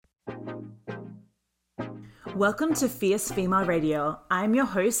Welcome to Fierce Female Radio. I'm your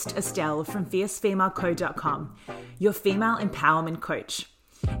host, Estelle from fiercefemaleco.com, your female empowerment coach.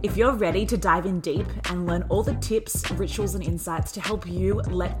 If you're ready to dive in deep and learn all the tips, rituals, and insights to help you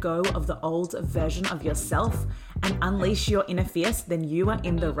let go of the old version of yourself and unleash your inner fierce, then you are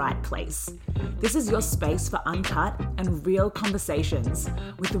in the right place. This is your space for uncut and real conversations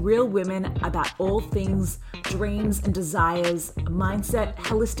with real women about all things dreams and desires, mindset,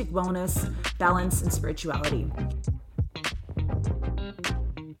 holistic wellness, balance, and spirituality.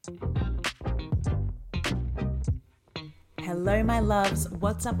 Hello, my loves.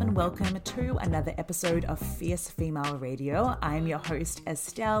 What's up and welcome to another episode of Fierce Female Radio. I'm your host,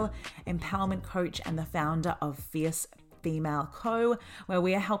 Estelle, empowerment coach and the founder of Fierce Female Co., where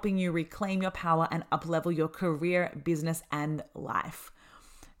we are helping you reclaim your power and up-level your career, business, and life.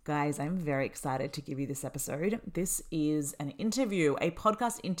 Guys, I'm very excited to give you this episode. This is an interview, a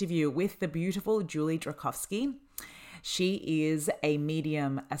podcast interview with the beautiful Julie Zdravkovski. She is a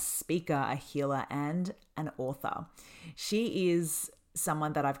medium, a speaker, a healer, and an author. She is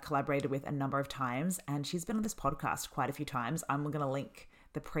someone that I've collaborated with a number of times, and she's been on this podcast quite a few times. I'm going to link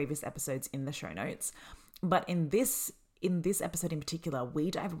the previous episodes in the show notes. But in this episode in particular,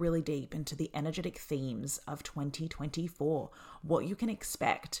 we dive really deep into the energetic themes of 2024, what you can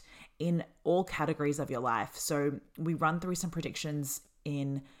expect in all categories of your life. So we run through some predictions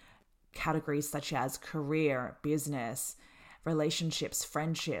in categories such as career, business, relationships,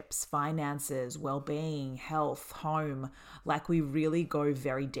 friendships, finances, well-being, health, home. Like, we really go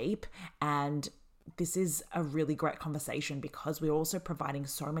very deep, and this is a really great conversation because we're also providing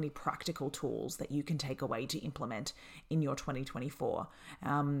so many practical tools that you can take away to implement in your 2024.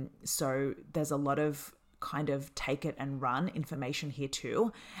 So there's a lot of kind of take it and run information here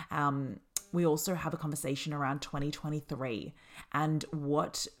too. We also have a conversation around 2023 and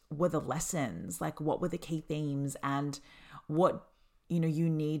what were the lessons, like what were the key themes and what you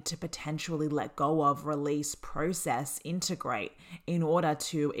need to potentially let go of, release, process, integrate in order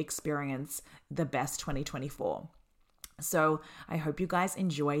to experience the best 2024. So I hope you guys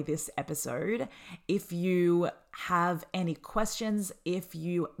enjoy this episode. If you have any questions, if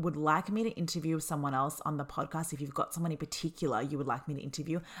you would like me to interview someone else on the podcast, if you've got someone in particular you would like me to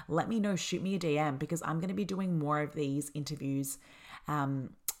interview, let me know, shoot me a DM, because I'm going to be doing more of these interviews in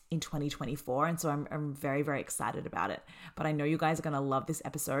 2024. And so I'm very, very excited about it. But I know you guys are going to love this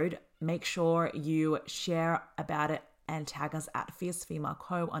episode. Make sure you share about it and tag us at Fierce Female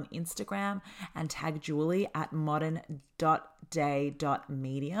Co on Instagram and tag Julie at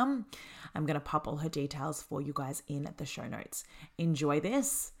modern.day.medium. I'm going to pop all her details for you guys in the show notes. Enjoy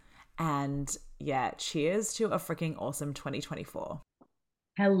this. And yeah, cheers to a freaking awesome 2024.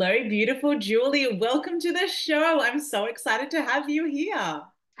 Hello, beautiful Julie. Welcome to the show. I'm so excited to have you here.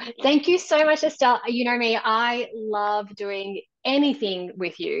 Thank you so much, Estelle. You know me, I love doing anything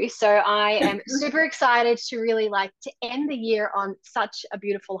with you. So I am super excited to really to end the year on such a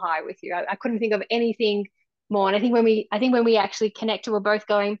beautiful high with you. I couldn't think of anything more. And I think when we actually connected, we're both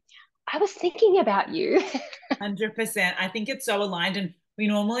going, I was thinking about you. 100%. I think it's so aligned, and we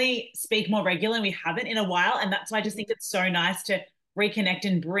normally speak more regularly and we haven't in a while. And that's why I just think it's so nice to reconnect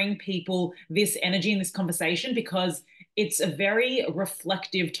and bring people this energy in this conversation, because it's a very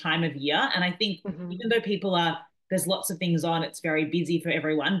reflective time of year. And I think even though there's lots of things on, it's very busy for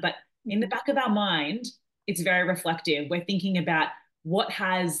everyone, but in the back of our mind, it's very reflective. We're thinking about what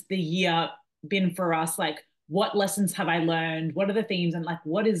has the year been for us, like what lessons have I learned, what are the themes, and like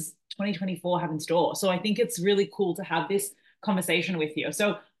what does 2024 have in store. So I think it's really cool to have this conversation with you.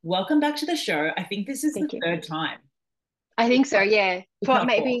 So welcome back to the show. I think this is the third time. I think so, yeah.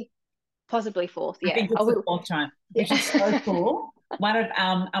 Maybe possibly fourth, yeah. I think it's the fourth time, which is so cool. One of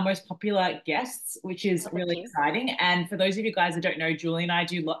our most popular guests, which is really exciting. And for those of you guys that don't know, Julie and I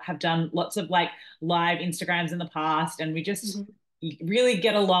have done lots of live Instagrams in the past, and we just really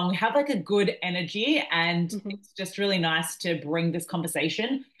get along. We have a good energy, and it's just really nice to bring this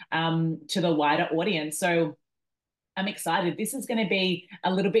conversation to the wider audience. So I'm excited. This is going to be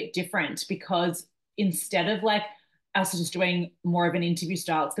a little bit different, because instead of us just doing more of an interview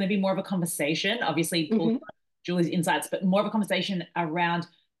style, it's going to be more of a conversation, obviously Julie's insights, but more of a conversation around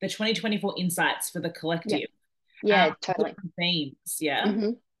the 2024 insights for the collective. Yeah, totally. Themes,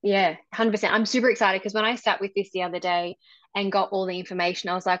 yeah. Yeah, 100%. I'm super excited because when I sat with this the other day and got all the information,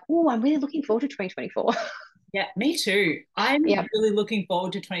 I was like, oh, I'm really looking forward to 2024. Yeah, me too. I'm really looking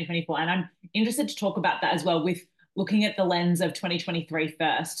forward to 2024, and I'm interested to talk about that as well, with looking at the lens of 2023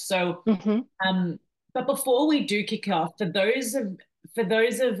 first. So, but before we do kick off, for those of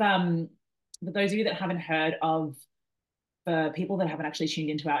you that haven't heard of for people that haven't actually tuned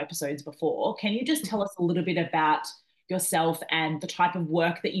into our episodes before, can you just tell us a little bit about yourself and the type of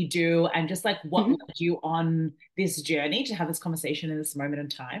work that you do and just like what Mhm. led you on this journey to have this conversation in this moment in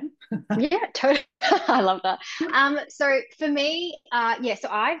time? Yeah, totally. I love that. So for me, yeah, so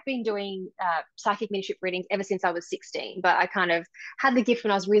I've been doing psychic mediumship readings ever since I was 16, but I kind of had the gift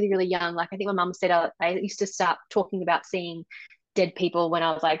when I was really, really young. Like I think my mum said I used to start talking about seeing dead people when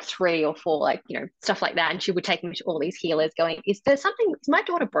I was like 3 or 4, like, stuff like that. And she would take me to all these healers going, is there something, is my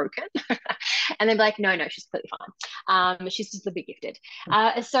daughter broken? And they'd be like, no, no, she's completely fine. She's just a bit gifted.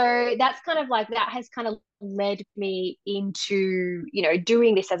 So that's kind of like, that has kind of led me into,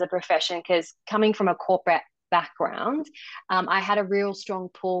 doing this as a profession, because coming from a corporate background, I had a real strong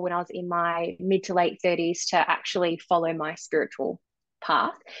pull when I was in my mid to late 30s to actually follow my spiritual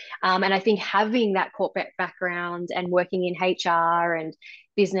path. And I think having that corporate background and working in HR and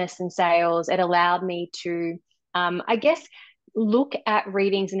business and sales, it allowed me to, I guess, look at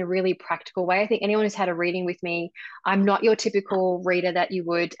readings in a really practical way. I think anyone who's had a reading with me, I'm not your typical reader that you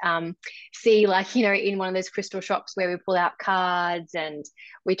would see, like, in one of those crystal shops where we pull out cards and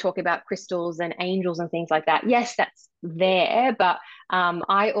we talk about crystals and angels and things like that. Yes, that's there, but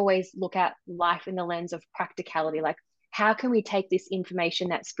I always look at life in the lens of practicality. Like, how can we take this information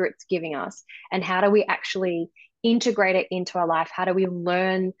that Spirit's giving us and how do we actually integrate it into our life? How do we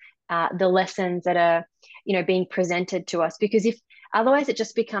learn the lessons that are, being presented to us? Because if otherwise it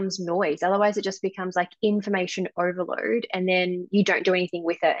just becomes noise, otherwise it just becomes like information overload, and then you don't do anything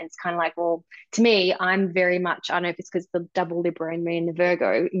with it. And it's kind of like, well, to me, I'm very much, I don't know if it's because the double Libra and me and the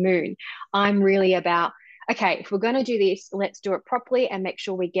Virgo moon, I'm really about, okay, if we're going to do this, let's do it properly and make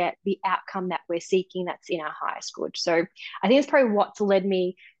sure we get the outcome that we're seeking that's in our highest good. So I think it's probably what's led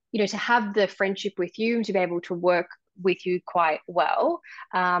me, to have the friendship with you and to be able to work with you quite well.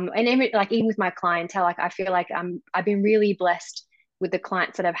 And even with my clientele, like I feel like I've been really blessed with the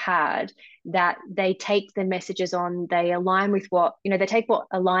clients that I've had, that they take the messages on, they align with what, they take what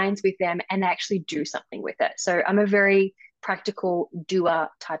aligns with them and they actually do something with it. So I'm a very practical doer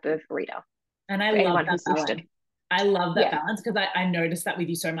type of reader And I for love anyone that who's interested. balance. I love that Yeah. balance because I noticed that with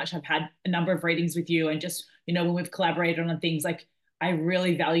you so much. I've had a number of readings with you and just, when we've collaborated on things, like I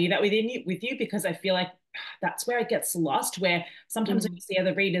really value that with you because I feel like that's where it gets lost, where sometimes when Mm. you see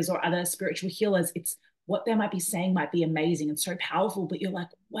other readers or other spiritual healers, it's what they might be saying might be amazing and so powerful, but you're like,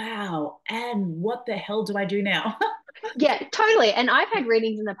 wow, and what the hell do I do now? Yeah, totally. And I've had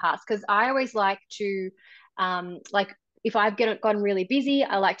readings in the past because I always like to, like, if I've gotten really busy,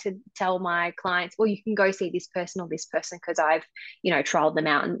 I like to tell my clients, well, you can go see this person or this person because I've, trialed them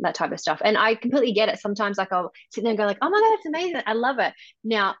out and that type of stuff. And I completely get it. Sometimes, like, I'll sit there and go, like, oh my God, it's amazing. I love it.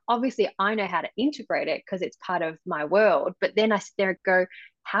 Now, obviously, I know how to integrate it because it's part of my world. But then I sit there and go,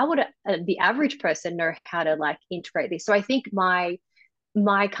 how would the average person know how to like integrate this? So I think my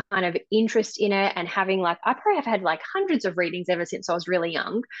kind of interest in it and having like I probably have had like hundreds of readings ever since I was really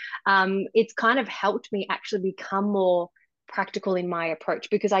young. It's kind of helped me actually become more practical in my approach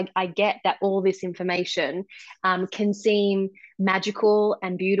because I get that all this information can seem magical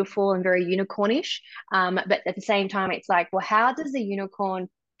and beautiful and very unicornish. But at the same time, it's like, well, how does the unicorn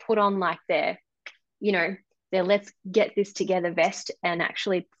put on like you know, their let's get this together vest and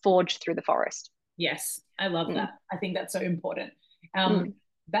actually forge through the forest? Yes, I love Mm, that. I think that's so important. Um, mm.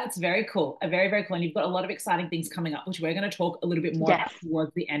 that's very cool. Very, very cool. And you've got a lot of exciting things coming up, which we're going to talk a little bit more about Yes.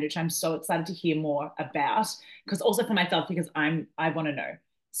 towards the end, which I'm so excited to hear more about. Because also for myself, because I want to know.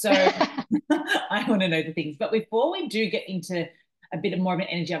 So I want to know the things. But before we do get into a bit more of an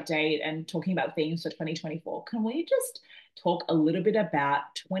energy update and talking about themes for 2024, can we just talk a little bit about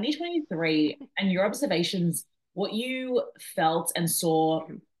 2023 and your observations, what you felt and saw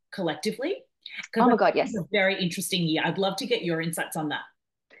collectively? Because Oh I my think God, it's yes. a very interesting year. I'd love to get your insights on that.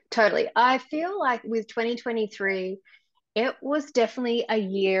 Totally. I feel like with 2023, it was definitely a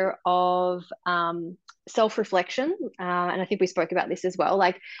year of self-reflection. And I think we spoke about this as well.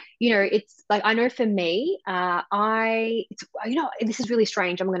 Like, it's like, I know for me, this is really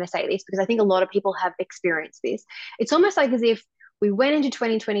strange. I'm going to say this because I think a lot of people have experienced this. It's almost like as if we went into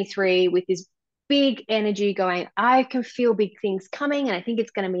 2023 with this big energy going, I can feel big things coming and I think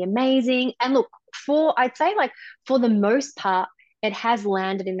it's going to be amazing. And look, I'd say like for the most part, it has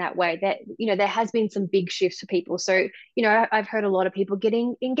landed in that way that, there has been some big shifts for people. So, I've heard a lot of people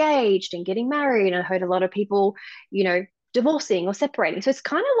getting engaged and getting married. And I heard a lot of people, divorcing or separating. So it's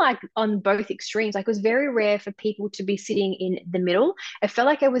kind of like on both extremes. Like it was very rare for people to be sitting in the middle. It felt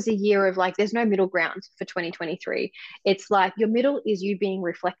like it was a year of like, there's no middle ground for 2023. It's like your middle is you being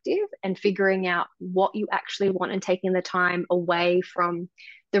reflective and figuring out what you actually want and taking the time away from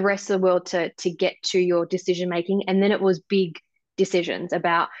the rest of the world to get to your decision making. And then it was big decisions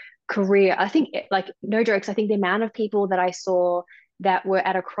about career. I think, like, no jokes, I think the amount of people that I saw that were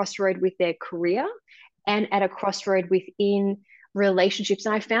at a crossroad with their career and at a crossroad within relationships.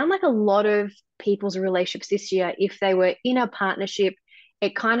 And I found like a lot of people's relationships this year, if they were in a partnership,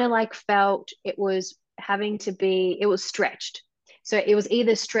 it kind of like felt it was having to be, it was stretched. So it was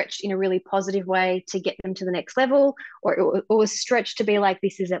either stretched in a really positive way to get them to the next level, or it was stretched to be like,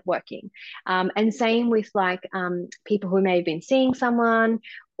 this isn't working. And same with like people who may have been seeing someone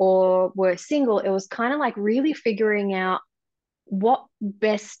or were single. It was kind of like really figuring out what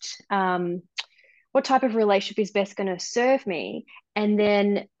best what type of relationship is best going to serve me, and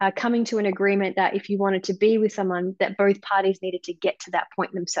then coming to an agreement that if you wanted to be with someone, that both parties needed to get to that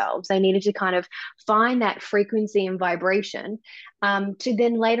point themselves. They needed to kind of find that frequency and vibration, to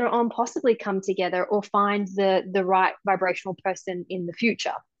then later on possibly come together or find the right vibrational person in the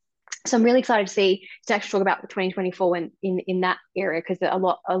future. So I'm really excited to actually talk about 2024 in that area, because a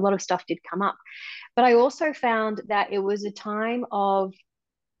lot of stuff did come up. But I also found that it was a time of,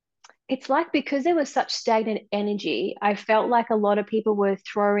 it's like, because there was such stagnant energy, I felt like a lot of people were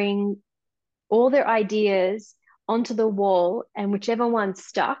throwing all their ideas onto the wall, and whichever one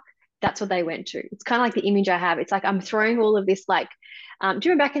stuck, that's what they went to. It's kind of like the image I have. It's like I'm throwing all of this, like, do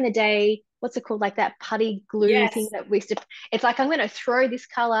you remember back in the day, what's it called? Like that putty glue thing Yes. that we used to, it's like I'm going to throw this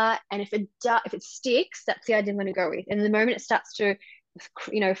color, and if it sticks, that's the idea I'm going to go with. And the moment it starts to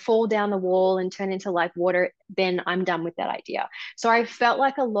fall down the wall and turn into like water, then I'm done with that idea. So I felt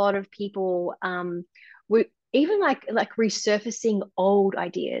like a lot of people were even like resurfacing old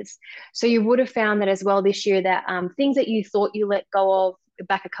ideas. So you would have found that as well this year, that things that you thought you let go of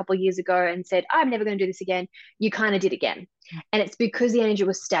back a couple of years ago and said, I'm never going to do this again, you kind of did again. And it's because the energy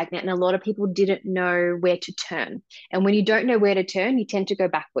was stagnant and a lot of people didn't know where to turn. And when you don't know where to turn, you tend to go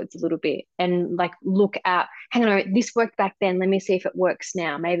backwards a little bit and like look at, hang on, this worked back then. Let me see if it works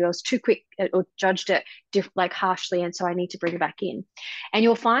now. Maybe I was too quick or judged it like harshly. And so I need to bring it back in. And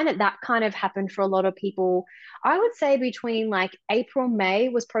you'll find that that kind of happened for a lot of people. I would say between like April, May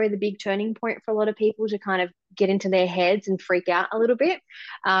was probably the big turning point for a lot of people to kind of get into their heads and freak out a little bit.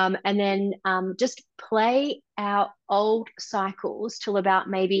 And then just play out old cycles till about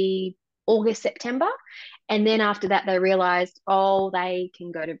maybe August, September. And then after that, they realized, oh, they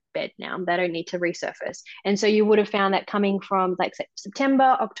can go to bed now. They don't need to resurface. And so you would have found that coming from like September,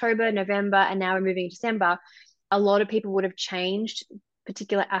 October, November, and now we're moving to December, a lot of people would have changed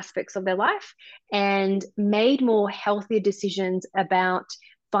particular aspects of their life and made more healthier decisions about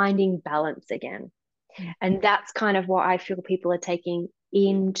finding balance again. And that's kind of what I feel people are taking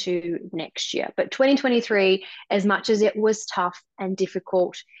into next year. But 2023, as much as it was tough and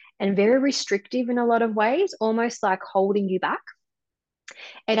difficult and very restrictive in a lot of ways, almost like holding you back,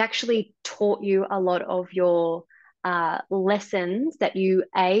 it actually taught you a lot of your lessons that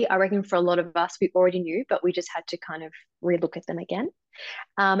I reckon for a lot of us, we already knew, but we just had to kind of relook at them again.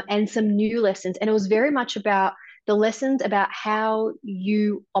 And some new lessons. And it was very much about the lessons about how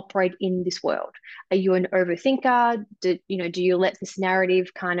you operate in this world. Are you an overthinker? Do you let this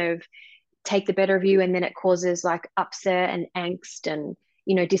narrative kind of take the better of you, and then it causes like upset and angst and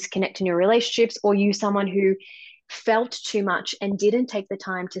disconnect in your relationships? Or you someone who felt too much and didn't take the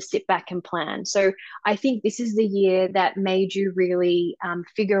time to sit back and plan? So I think this is the year that made you really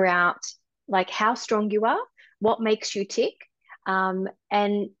figure out like how strong you are, what makes you tick,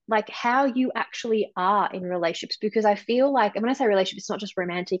 and like how you actually are in relationships. Because I feel like, and when I say relationship, it's not just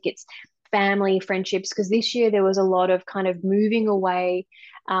romantic, it's family, friendships. Because this year there was a lot of kind of moving away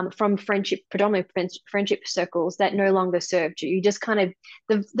from friendship, predominantly friendship circles that no longer served you. You just kind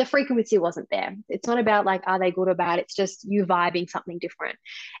of, the frequency wasn't there. It's not about like, are they good or bad? It's just you vibing something different.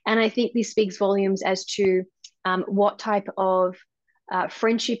 And I think this speaks volumes as to what type of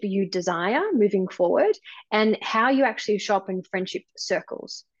friendship you desire moving forward, and how you actually show up in friendship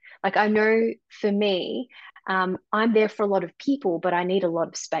circles. Like I know for me, I'm there for a lot of people, but I need a lot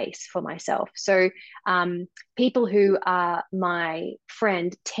of space for myself. So people who are my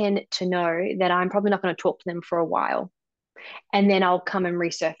friend tend to know that I'm probably not going to talk to them for a while. And then I'll come and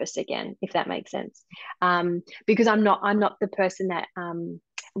resurface again, if that makes sense. Because I'm not the person that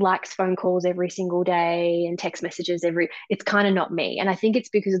likes phone calls every single day and text messages it's kind of not me. And I think it's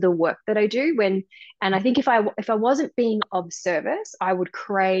because of the work that I do and I think if I wasn't being of service, I would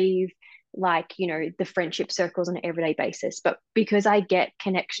crave like, the friendship circles on an everyday basis, but because I get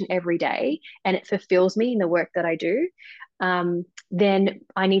connection every day and it fulfills me in the work that I do, then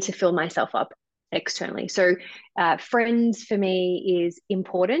I need to fill myself up externally. So friends for me is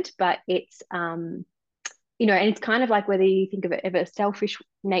important, but it's and it's kind of like whether you think of it of a selfish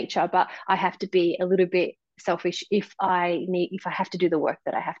nature, but I have to be a little bit selfish if I have to do the work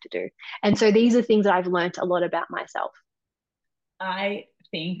that I have to do. And so these are things that I've learned a lot about myself. I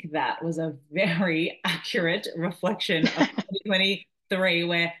think that was a very accurate reflection of 2023,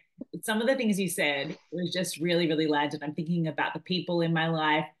 where some of the things you said was just really, really landed. I'm thinking about the people in my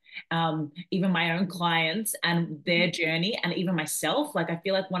life, even my own clients and their journey, and even myself. Like, I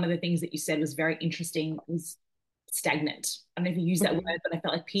feel like one of the things that you said was very interesting was stagnant. I don't know if you use that Mm-hmm. word, but I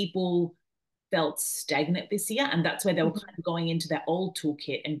felt like people felt stagnant this year. And that's where they were kind Mm-hmm. of going into their old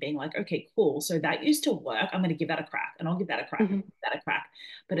toolkit and being like, okay, cool. So that used to work. I'm going to give that a crack and I'll give that a crack and Mm-hmm. give that a crack.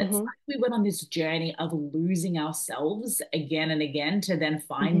 But it's Mm-hmm. like we went on this journey of losing ourselves again and again to then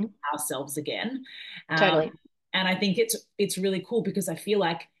find Mm-hmm. ourselves again. Um, Totally. and I think it's really cool because I feel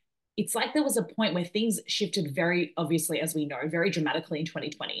like it's like there was a point where things shifted very obviously, as we know, very dramatically in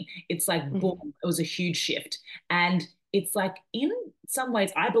 2020. It's like boom, Mm-hmm. it was a huge shift. And it's like in some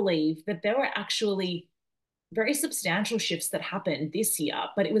ways, I believe that there were actually very substantial shifts that happened this year,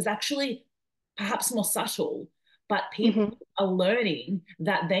 but it was actually perhaps more subtle. But people Mm-hmm. are learning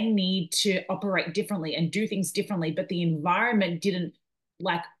that they need to operate differently and do things differently, but the environment didn't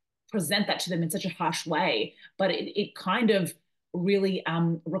like present that to them in such a harsh way, but it kind of really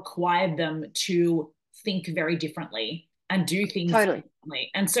required them to think very differently and do things Totally. differently.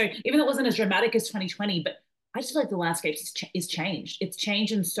 And so even though it wasn't as dramatic as 2020, but I just feel like the landscape is changed. It's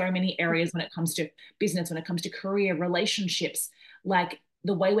changed in so many areas when it comes to business, when it comes to career, relationships, like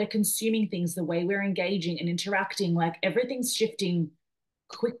the way we're consuming things, the way we're engaging and interacting, like everything's shifting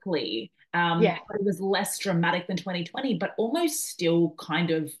quickly. Yeah. But it was less dramatic than 2020, but almost still kind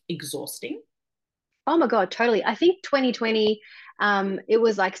of exhausting. Oh my God, totally. I think 2020, it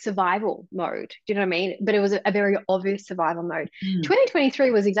was like survival mode. Do you know what I mean? But it was a very obvious survival mode. Mm.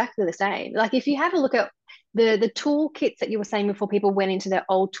 2023 was exactly the same. Like if you have a look at the toolkits that you were saying before, people went into their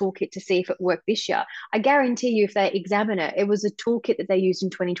old toolkit to see if it worked this year. I guarantee you, if they examine it, it was a toolkit that they used in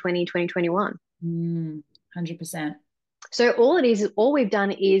 2020, 2021. 100%. So all we've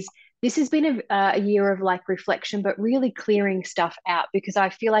done is this has been a year of like reflection, but really clearing stuff out because I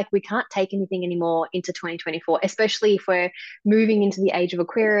feel like we can't take anything anymore into 2024, especially if we're moving into the age of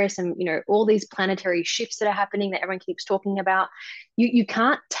Aquarius and all these planetary shifts that are happening that everyone keeps talking about. You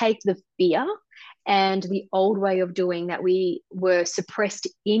can't take the fear and the old way of doing that we were suppressed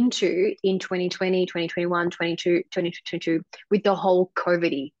into in 2020, 2021, 22, 2022 with the whole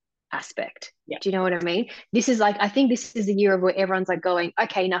COVID aspect. Yeah. Do you know what I mean? This is like, I think this is a year of where everyone's like going,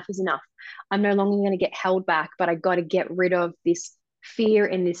 okay, enough is enough. I'm no longer going to get held back, but I got to get rid of this fear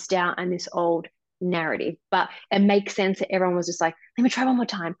and this doubt and this old narrative. But it makes sense that everyone was just like, let me try one more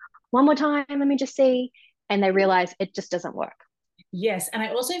time. One more time. Let me just see. And they realize it just doesn't work. Yes. And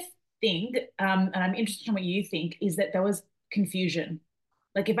I also think, and I'm interested in what you think, is that there was confusion.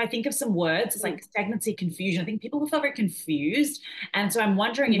 Like if I think of some words, it's like stagnancy, confusion. I think people felt very confused. And so I'm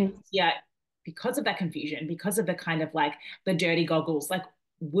wondering if, Mm-hmm. yeah, because of that confusion, because of the kind of like the dirty goggles, like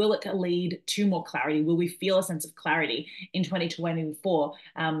will it lead to more clarity? Will we feel a sense of clarity in 2024?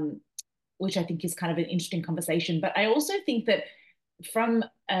 Which I think is kind of an interesting conversation. But I also think that from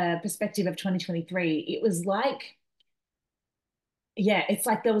a perspective of 2023, it was like, yeah, it's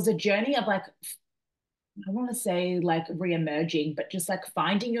like there was a journey of like I want to say like re-emerging, but just like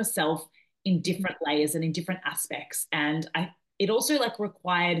finding yourself in different layers and in different aspects. And it also like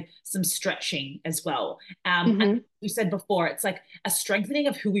required some stretching as well. And Mm-hmm. you said before, it's like a strengthening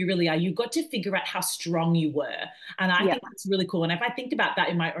of who we really are. You got to figure out how strong you were. And I Yeah. think that's really cool. And if I think about that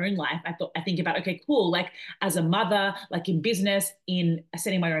in my own life, I think about, okay, cool. Like as a mother, like in business, in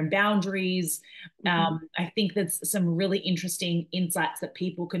setting my own boundaries, Mm-hmm. I think there's some really interesting insights that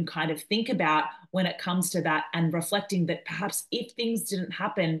people can kind of think about when it comes to that and reflecting that perhaps if things didn't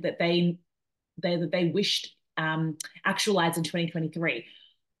happen that they wished actualized in 2023,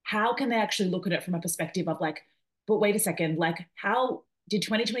 how can they actually look at it from a perspective of like, but wait a second, like how did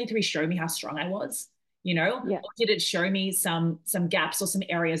 2023 show me how strong I was? Yeah. Or did it show me some gaps or some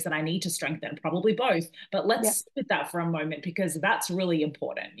areas that I need to strengthen? Probably both. But let's Yeah. sit with that for a moment because that's really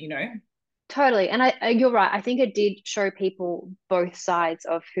important. Totally. And you're right. I think it did show people both sides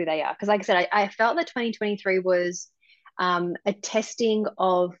of who they are. Because, like I said, I felt that 2023 was a testing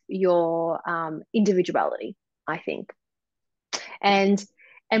of your individuality, I think. And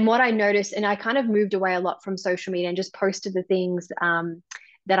what I noticed, and I kind of moved away a lot from social media and just posted the things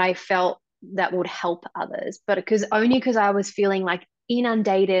that I felt that would help others, but because I was feeling like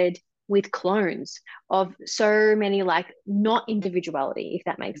inundated with clones of so many, like not individuality, if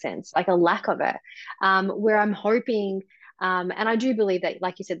that makes sense, like a lack of it. Where I'm hoping, and I do believe that,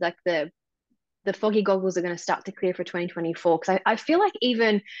 like you said, like the foggy goggles are going to start to clear for 2024, because I feel like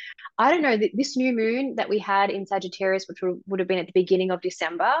even, I don't know, this new moon that we had in Sagittarius, which would have been at the beginning of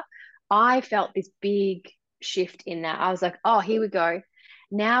December, I felt this big shift in that. I was like, oh, here we go.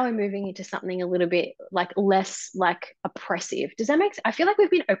 Now we're moving into something a little bit like less like oppressive. Does that make sense? I feel like we've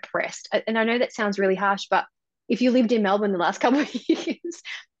been oppressed. And I know that sounds really harsh, but if you lived in Melbourne the last couple of years,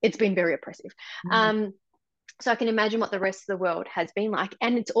 it's been very oppressive. Mm. So I can imagine what the rest of the world has been like.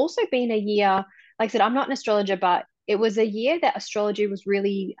 And it's also been a year, like I said, I'm not an astrologer, but it was a year that astrology was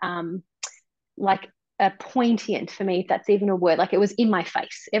really like a poignant for me, if that's even a word. Like it was in my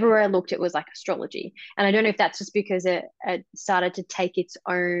face. Everywhere I looked, it was like astrology. And I don't know if that's just because it started to take its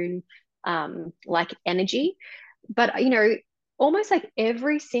own like energy. But, almost like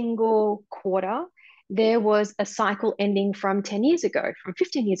every single quarter, there was a cycle ending from 10 years ago, from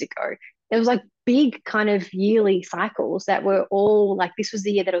 15 years ago. There was like big kind of yearly cycles that were all like, this was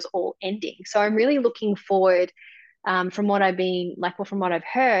the year that it was all ending. So I'm really looking forward, from what I've been like, well, from what I've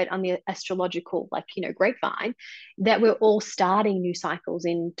heard on the astrological, like, grapevine, that we're all starting new cycles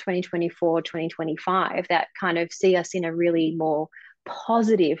in 2024, 2025 that kind of see us in a really more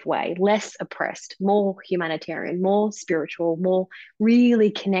positive way, less oppressed, more humanitarian, more spiritual, more really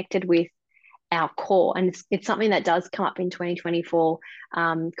connected with our core. And it's something that does come up in 2024.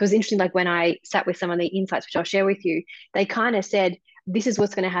 Because interesting, like when I sat with some of the insights, which I'll share with you, they kind of said, this is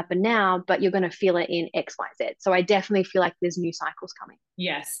what's going to happen now, but you're going to feel it in X, Y, Z. So I definitely feel like there's new cycles coming.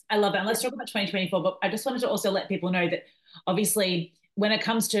 Yes, I love that. And let's talk about 2024, but I just wanted to also let people know that obviously when it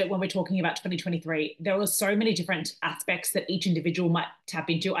comes to when we're talking about 2023, there were so many different aspects that each individual might tap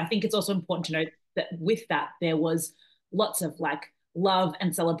into. I think it's also important to note that with that, there was lots of like love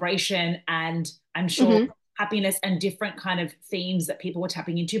and celebration, and I'm sure Mm-hmm. happiness and different kind of themes that people were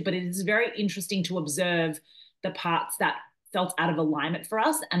tapping into. But it is very interesting to observe the parts that felt out of alignment for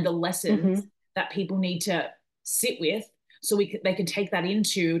us and the lessons Mm-hmm. that people need to sit with so they can take that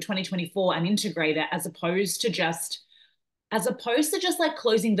into 2024 and integrate it as opposed to just like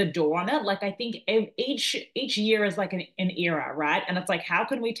closing the door on it. Like I think each year is like an era, right? And it's like how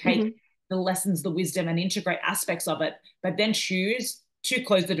can we take Mm-hmm. the lessons, the wisdom, and integrate aspects of it, but then choose to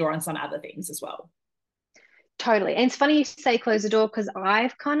close the door on some other things as well. Totally. And it's funny you say close the door, because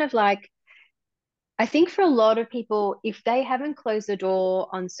I've kind of like, I think for a lot of people, if they haven't closed the door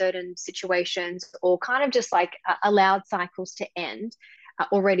on certain situations or kind of just like allowed cycles to end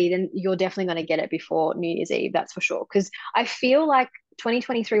already, then you're definitely going to get it before New Year's Eve. That's for sure. Because I feel like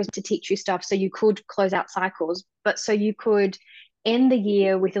 2023 was to teach you stuff so you could close out cycles, but so you could end the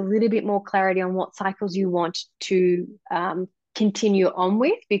year with a little bit more clarity on what cycles you want to continue on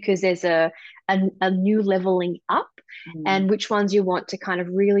with, because there's a new leveling up, Mm. and which ones you want to kind of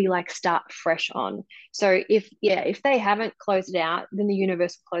really like start fresh on. So if they haven't closed it out, then the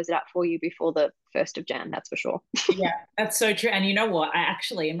universe will close it out for you before the 1st of Jan, that's for sure. Yeah, that's so true. And you know what? I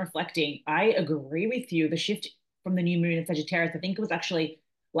actually am reflecting. I agree with you. The shift from the new moon in Sagittarius, I think it was actually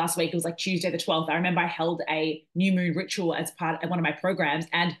last week, it was like Tuesday the 12th. I remember I held a new moon ritual as part of one of my programs,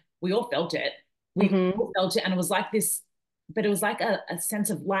 and we all felt it. We Mm-hmm. all felt it. And it was like this, but it was like a sense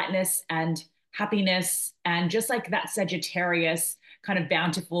of lightness and happiness and just like that Sagittarius kind of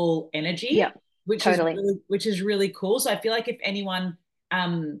bountiful energy, Yep, totally. which is really cool. So I feel like if anyone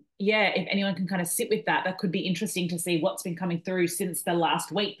can kind of sit with that, that could be interesting to see what's been coming through since the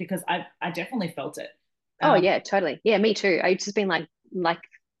last week, because I definitely felt it. Oh Um, yeah, totally. Yeah, me too. It's just been like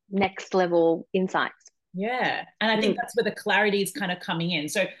next level insights. yeah, and I think Mm. that's where the clarity is kind of coming in.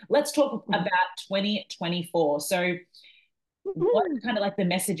 So let's talk Mhm. about 2024. So what are Mhm. kind of like the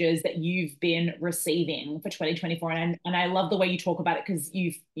messages that you've been receiving for 2024? And I love the way you talk about it because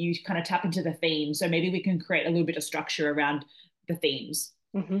you kind of tap into the theme. So maybe we can create a little bit of structure around the themes.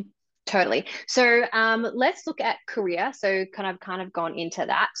 Mhm. Totally. So let's look at career. So kind of gone into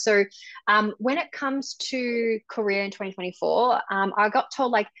that. So when it comes to career in 2024, I got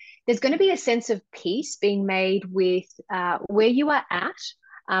told like there's going to be a sense of peace being made with where you are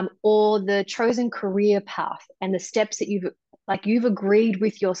at, or the chosen career path and the steps that you've agreed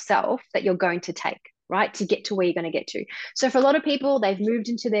with yourself that you're going to take, right, to get to where you're going to get to. So for a lot of people, they've moved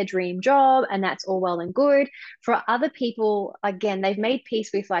into their dream job, and that's all well and good. For other people, again, they've made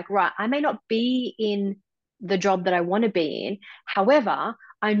peace with like, right, I may not be in the job that I want to be in. However,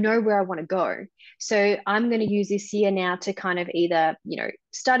 I know where I want to go. So I'm going to use this year now to kind of either,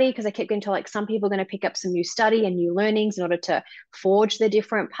 study, because I kept getting told like some people are going to pick up some new study and new learnings in order to forge the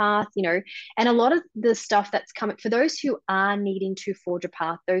different path. And a lot of the stuff that's coming for those who are needing to forge a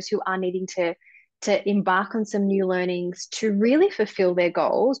path, those who are needing to embark on some new learnings to really fulfill their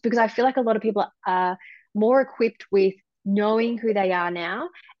goals, because I feel like a lot of people are more equipped with knowing who they are now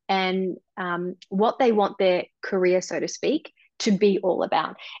and what they want their career, so to speak, to be all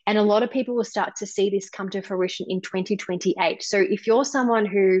about. And a lot of people will start to see this come to fruition in 2028. So if you're someone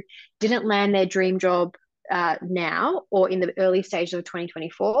who didn't land their dream job now or in the early stages of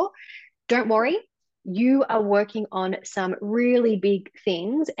 2024, don't worry. You are working on some really big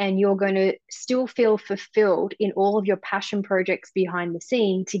things and you're going to still feel fulfilled in all of your passion projects behind the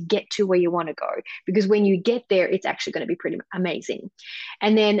scene to get to where you want to go. Because when you get there, it's actually going to be pretty amazing.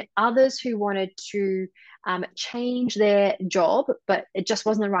 And then others who wanted to change their job, but it just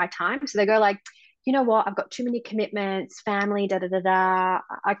wasn't the right time. So they go like, you know what, I've got too many commitments, family, da da da da.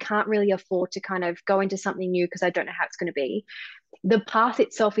 I can't really afford to kind of go into something new because I don't know how it's going to be. The path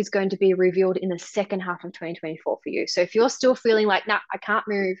itself is going to be revealed in the second half of 2024 for you. So if you're still feeling like, nah, I can't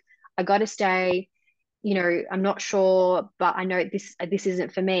move, I got to stay, I'm not sure, but I know this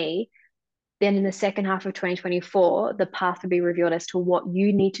isn't for me, then in the second half of 2024, the path will be revealed as to what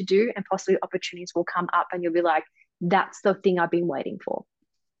you need to do, and possibly opportunities will come up and you'll be like, that's the thing I've been waiting for.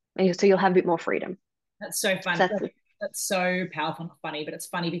 And so you'll have a bit more freedom. That's so fun. So that's so powerful, not funny, but it's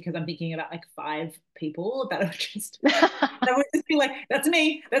funny because I'm thinking about like 5 people that are just that would just be like, that's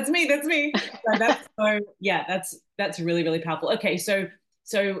me, that's me, that's me. That's really, really powerful. Okay, so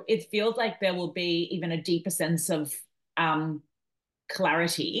it feels like there will be even a deeper sense of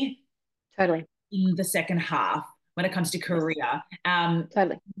clarity totally. in the second half when it comes to career.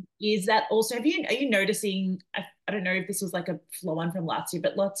 Totally. Is that also, are you noticing, I don't know if this was like a flow on from last year,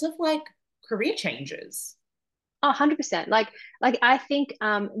 but lots of like career changes? Oh, 100%. Like I think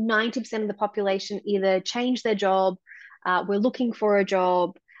 90% of the population either change their job, we're looking for a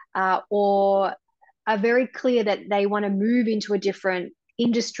job, or are very clear that they want to move into a different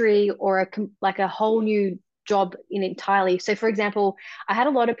industry or like a whole new job in entirely. So for example, I had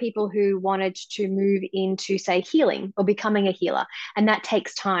a lot of people who wanted to move into, say, healing or becoming a healer, and that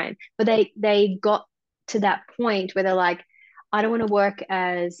takes time. But they got to that point where they're like, I don't want to work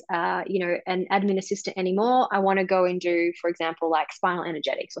as an admin assistant anymore. I want to go and do, for example, like spinal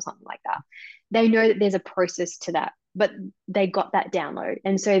energetics or something like that. They know that there's a process to that, but they got that download,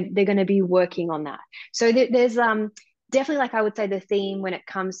 and so they're going to be working on that. So there's definitely, like I would say, the theme when it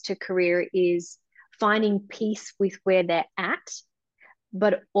comes to career is finding peace with where they're at,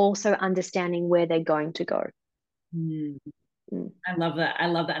 but also understanding where they're going to go. Mm. Mm. I love that. I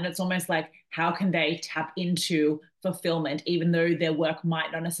love that. And it's almost like, how can they tap into fulfillment, even though their work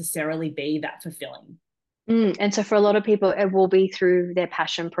might not necessarily be that fulfilling? And so for a lot of people, it will be through their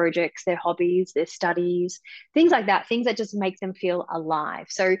passion projects, their hobbies, their studies, things like that, things that just make them feel alive.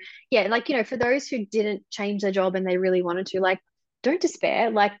 So yeah, like, for those who didn't change their job and they really wanted to, like, don't despair,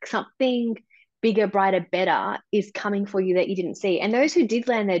 like something bigger, brighter, better is coming for you that you didn't see. And those who did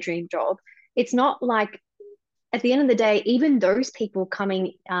land their dream job, it's not like at the end of the day, even those people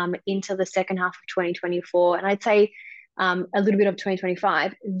coming into the second half of 2024, and I'd say a little bit of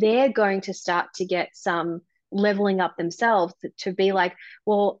 2025, they're going to start to get some leveling up themselves to be like,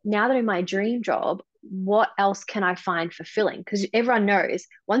 well, now that I'm in my dream job, what else can I find fulfilling? Because everyone knows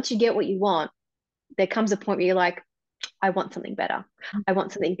once you get what you want, there comes a point where you're like, I want something better. I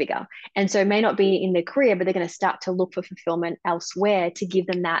want something bigger. And so it may not be in their career, but they're going to start to look for fulfillment elsewhere to give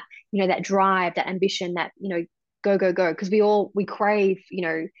them that, that drive, that ambition, that, go, go, go. Because we crave,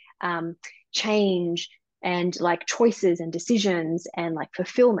 change and like choices and decisions and like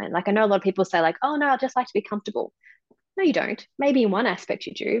fulfillment. Like I know a lot of people say like, oh no, I just like to be comfortable. No, you don't. Maybe in one aspect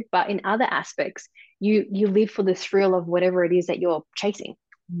you do, but in other aspects, you live for the thrill of whatever it is that you're chasing.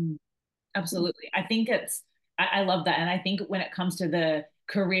 Mm. Absolutely. I think I love that. And I think when it comes to the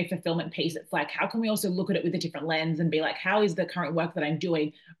career fulfillment piece, it's like, how can we also look at it with a different lens and be like, how is the current work that I'm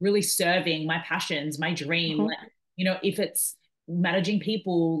doing really serving my passions, my dream? Mm-hmm. Like, if it's managing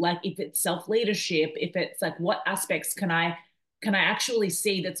people, like if it's self-leadership, if it's like, what aspects can I actually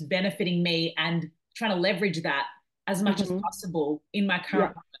see that's benefiting me, and trying to leverage that as much as Mm-hmm. possible in my Yeah,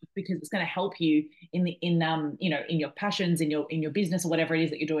 current work, because it's going to help you in your passions, in your business, or whatever it is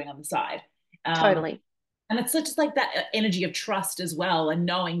that you're doing on the side. um, totally. and it's just like that energy of trust as well, and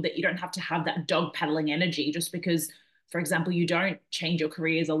knowing that you don't have to have that dog paddling energy just because, for example, you don't change your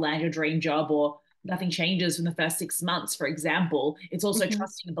careers or land your dream job, or nothing changes from the first 6 months, for example. It's also Mm-hmm.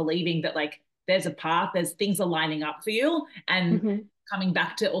 trusting and believing that like there's a path, there's things are lining up for you, and Mm-hmm. coming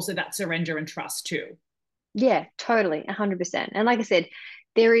back to also that surrender and trust too. Yeah, totally, 100%. And like I said,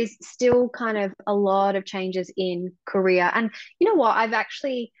 there is still kind of a lot of changes in career. And you know what? I've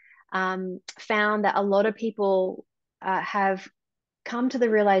actually found that a lot of people have come to the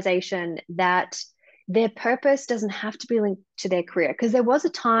realization that their purpose doesn't have to be linked to their career. Because there was a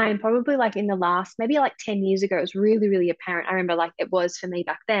time, probably like in the last, maybe like 10 years ago, it was really, really apparent. I remember like it was for me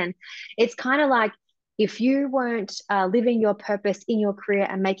back then. It's kind of like if you weren't living your purpose in your career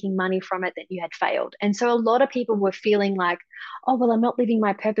and making money from it, then you had failed. And so a lot of people were feeling like, oh, well, I'm not living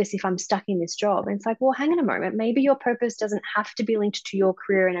my purpose if I'm stuck in this job. And it's like, well, hang on a moment. Maybe your purpose doesn't have to be linked to your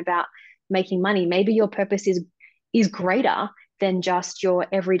career and about making money. Maybe your purpose is greater than just your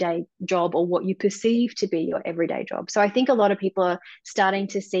everyday job or what you perceive to be your everyday job. So I think a lot of people are starting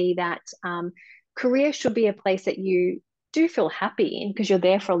to see that career should be a place that you do feel happy in because you're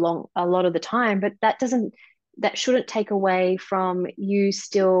there for a lot of the time, but that shouldn't take away from you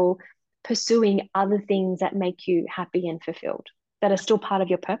still pursuing other things that make you happy and fulfilled, that are still part of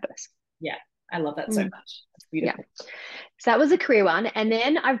your purpose. Yeah, I love that so much. That's beautiful. Yeah. So that was a career one. And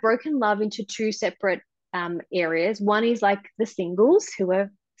then I've broken love into two separate areas. One is like the singles who are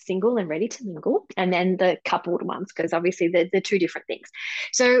single and ready to mingle, and then the coupled ones, because obviously they're two different things.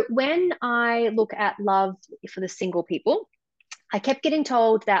 So when I look at love for the single people, I kept getting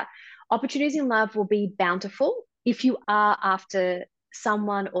told that opportunities in love will be bountiful if you are after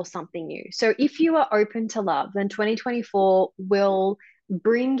someone or something new. So if you are open to love, then 2024 will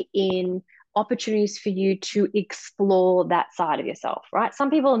bring in opportunities for you to explore that side of yourself, right?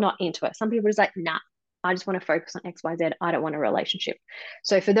 Some people are not into it. Some people are just like, nah, I just want to focus on X, Y, Z. I don't want a relationship.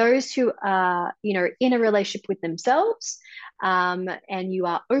 So for those who are, in a relationship with themselves, and you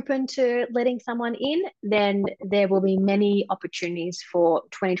are open to letting someone in, then there will be many opportunities for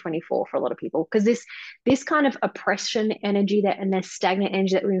 2024 for a lot of people. Because this kind of oppression energy and the stagnant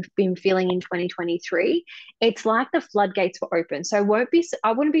energy that we've been feeling in 2023, it's like the floodgates were open. So I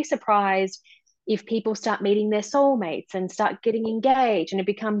wouldn't be surprised if people start meeting their soulmates and start getting engaged, and it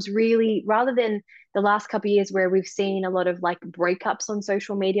becomes really, rather than the last couple of years where we've seen a lot of like breakups on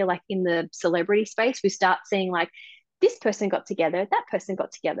social media, like in the celebrity space, we start seeing like this person got together, that person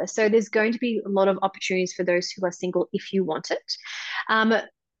got together. So there's going to be a lot of opportunities for those who are single if you want it.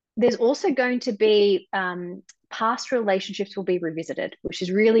 There's also going to be past relationships will be revisited, which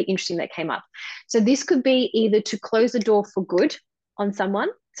is really interesting that came up. So this could be either to close the door for good on someone.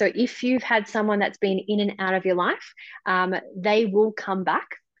 So if you've had someone that's been in and out of your life, they will come back,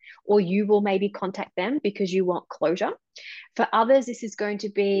 or you will maybe contact them because you want closure. For others, this is going to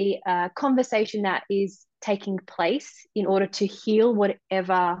be a conversation that is taking place in order to heal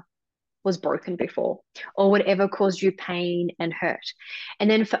whatever was broken before, or whatever caused you pain and hurt. And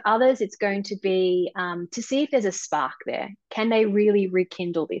then for others, it's going to be to see if there's a spark there. Can they really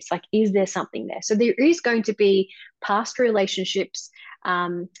rekindle this? Like, is there something there? So there is going to be past relationships.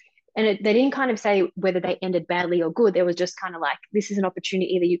 They didn't kind of say whether they ended badly or good. There was just kind of like, this is an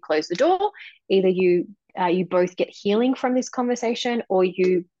opportunity. Either you close the door, either you both get healing from this conversation, or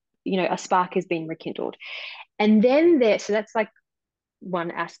a spark has been rekindled. And then so that's like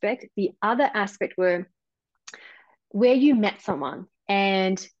one aspect. The other aspect were where you met someone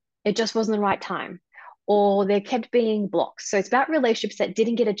and it just wasn't the right time, or there kept being blocks. So it's about relationships that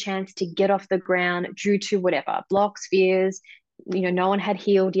didn't get a chance to get off the ground due to whatever, blocks, fears, no one had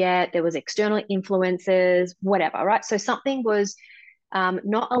healed yet. There was external influences, whatever, right? So something was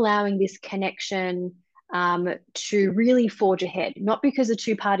not allowing this connection to really forge ahead, not because the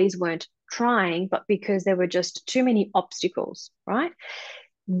two parties weren't trying, but because there were just too many obstacles, right?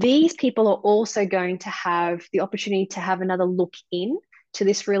 These people are also going to have the opportunity to have another look in to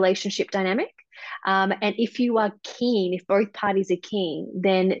this relationship dynamic. And if you are keen, if both parties are keen,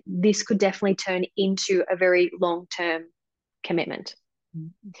 then this could definitely turn into a very long-term commitment.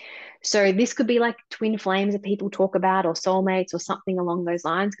 So this could be like twin flames that people talk about, or soulmates, or something along those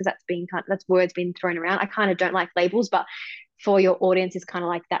lines, because that's words being thrown around. I kind of don't like labels, but for your audience, it's kind of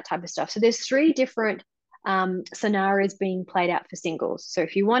like that type of stuff. So there's 3 different scenarios being played out for singles. So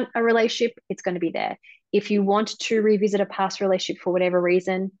if you want a relationship, it's going to be there. If you want to revisit a past relationship for whatever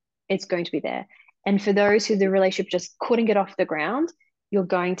reason, it's going to be there. And for those who the relationship just couldn't get off the ground, you're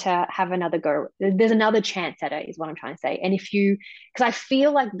going to have another go. There's another chance at it, is what I'm trying to say. And because I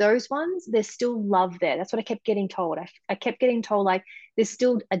feel like those ones, there's still love there. That's what I kept getting told. I kept getting told, like, there's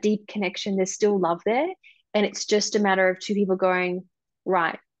still a deep connection. There's still love there. And it's just a matter of 2 people going,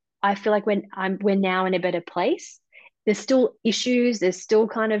 right, I feel like we're now in a better place. There's still issues. There's still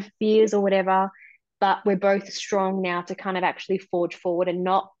kind of fears or whatever, but we're both strong now to kind of actually forge forward and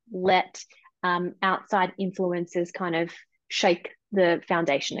not let outside influences kind of shake the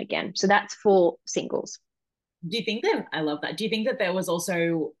foundation again. So that's for singles. Do you think that, I love that. Do you think that there was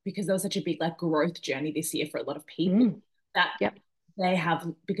also, because there was such a big like growth journey this year for a lot of people, Mm, that yep. they have,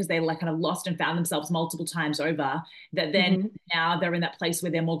 because they like kind of lost and found themselves multiple times over, that then Mm-hmm. now they're in that place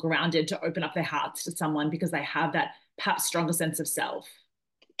where they're more grounded to open up their hearts to someone because they have that perhaps stronger sense of self?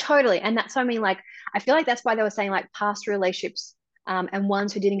 Totally. And that's what I mean. Like, I feel like that's why they were saying like past relationships and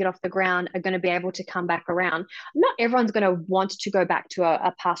ones who didn't get off the ground are going to be able to come back around. Not everyone's going to want to go back to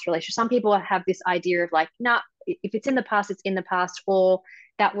a past relationship. Some people have this idea of like, nah, if it's in the past, it's in the past, or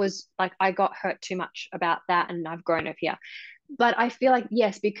that was like, I got hurt too much about that and I've grown up here. But I feel like,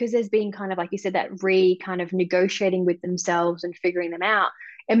 yes, because there's been kind of, like you said, that kind of negotiating with themselves and figuring them out,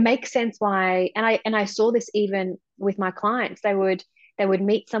 it makes sense why. And I saw this even with my clients. They would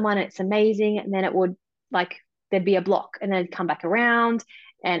meet someone, and it's amazing, and then it would like there'd be a block, and then it'd come back around.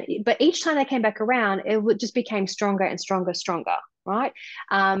 And but each time they came back around, it would just became stronger and stronger, stronger, right?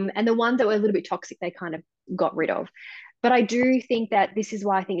 And the ones that were a little bit toxic, they kind of got rid of. But I do think that this is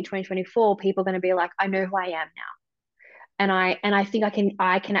why I think in 2024 people are going to be like, I know who I am now, and I think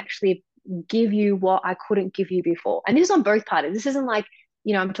I can actually give you what I couldn't give you before. And this is on both parties. This isn't like,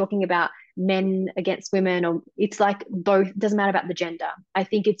 I'm talking about men against women, or it's like both. It doesn't matter about the gender. I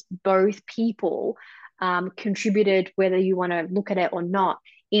think it's both people contributed, whether you want to look at it or not,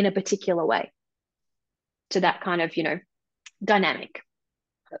 in a particular way to that kind of dynamic.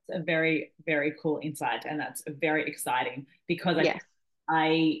 That's a very, very cool insight. And that's very exciting because Yes.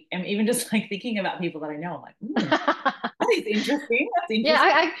 I am even just like thinking about people that I know. I'm like, that is interesting. That's Yeah,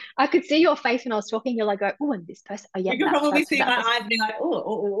 interesting. I could see your face when I was talking. You're like, oh, and this person. Oh, yeah, You can that's probably that's see that my person. eyes being like, oh, oh,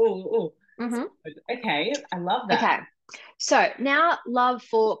 oh, oh, oh. Mm-hmm. Okay, I love that. Okay. So now love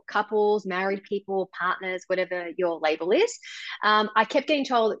for couples, married people, partners, whatever your label is. I kept getting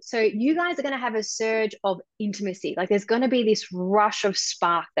told, so you guys are going to have a surge of intimacy. Like there's going to be this rush of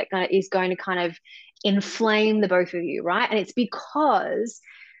spark that is going to kind of inflame the both of you, right? And it's because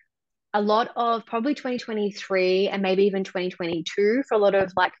a lot of probably 2023 and maybe even 2022 for a lot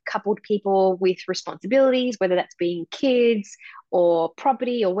of like coupled people with responsibilities, whether that's being kids or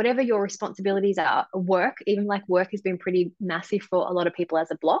property or whatever your responsibilities are, work, even like work has been pretty massive for a lot of people as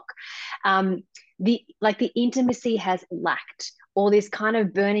a block. The intimacy has lacked, or this kind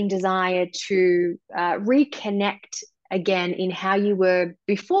of burning desire to reconnect again in how you were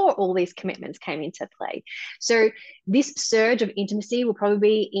before all these commitments came into play. So this surge of intimacy will probably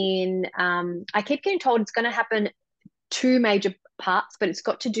be in, I keep getting told it's going to happen two major parts, but it's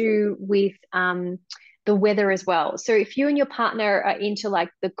got to do with the weather as well. So if you and your partner are into like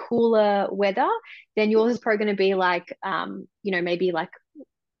the cooler weather, then yours is probably going to be like, maybe like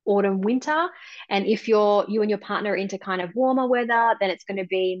autumn, winter. And if you and your partner are into kind of warmer weather, then it's going to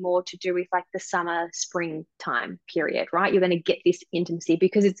be more to do with like the summer, spring time period, right? You're going to get this intimacy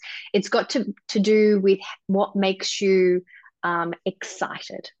because it's got to do with what makes you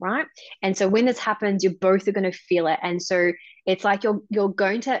excited, right? And so when this happens, you both are going to feel it. And so it's like you're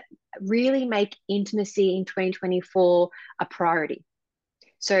going to really make intimacy in 2024 a priority.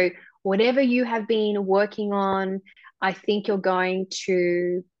 So whatever you have been working on, I think you're going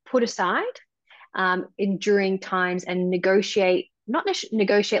to put aside in during times and negotiate, not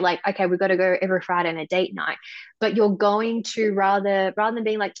negotiate like, okay, we've got to go every Friday on a date night, but you're going to rather than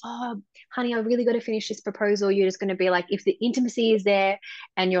being like, oh, honey, I really got to finish this proposal. You're just going to be like, if the intimacy is there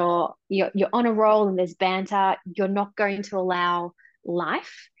and you're on a roll and there's banter, you're not going to allow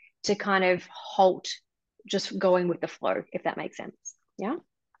life to kind of halt just going with the flow, if that makes sense. Yeah.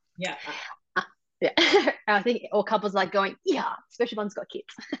 Yeah. Yeah. I think all couples like going, yeah, especially one's got kids.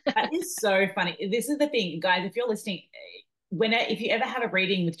 That is so funny. This is the thing, guys. If you're listening, if you ever have a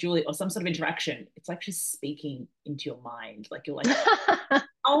reading with Julie or some sort of interaction, it's like she's speaking into your mind. Like you're like,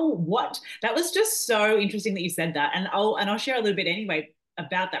 oh, what? That was just so interesting that you said that, and I'll share a little bit anyway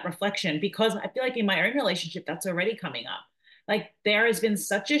about that reflection because I feel like in my own relationship that's already coming up. Like there has been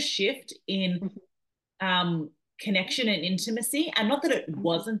such a shift in um, connection and intimacy. And not that it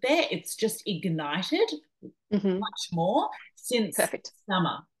wasn't there, it's just ignited Mm-hmm. much more since Perfect.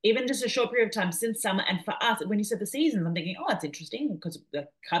 summer, even just a short period of time since summer. And for us, when you said the seasons, I'm thinking, oh, it's interesting because they're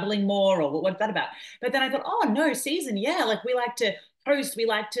cuddling more, or what's that about? But then I thought, oh, no, season, yeah, like we like to post, we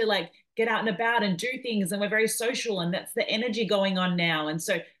like to like get out and about and do things, and we're very social, and that's the energy going on now. And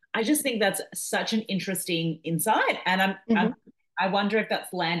so I just think that's such an interesting insight. And Mm-hmm. I wonder if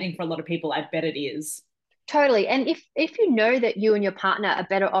that's landing for a lot of people. I bet it is. Totally. And if you know that you and your partner are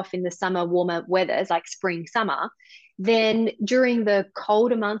better off in the summer, warmer weathers like spring, summer, Then during the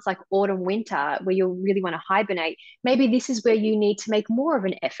colder months like autumn, winter, where you really want to hibernate, maybe this is where you need to make more of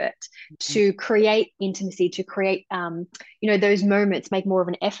an effort to create intimacy, to create those moments, make more of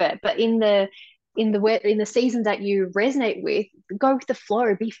an effort. But in the seasons that you resonate with, go with the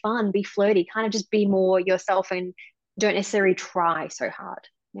flow, be fun, be flirty, kind of just be more yourself and don't necessarily try so hard.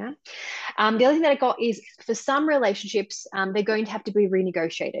 Yeah. The other thing that I got is for some relationships, they're going to have to be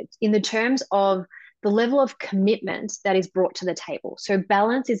renegotiated in the terms of the level of commitment that is brought to the table. So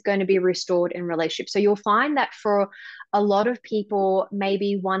balance is going to be restored in relationships. So you'll find that for a lot of people,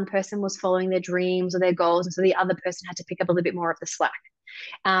 maybe one person was following their dreams or their goals, and so the other person had to pick up a little bit more of the slack.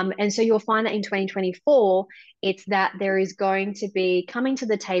 And so you'll find that in 2024, it's that there is going to be coming to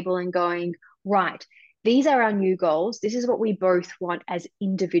the table and going, right, these are our new goals. This is what we both want as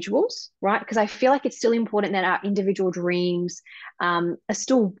individuals, right? Because I feel like it's still important that our individual dreams are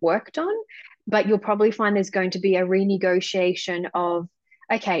still worked on, but you'll probably find there's going to be a renegotiation of,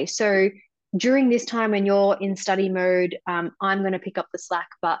 okay, so during this time when you're in study mode, I'm going to pick up the slack,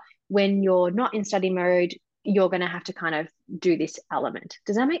 but when you're not in study mode, you're going to have to kind of do this element.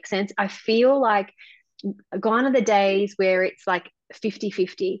 Does that make sense? I feel like gone are the days where it's like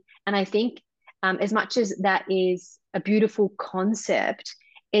 50-50. And I think as much as that is a beautiful concept,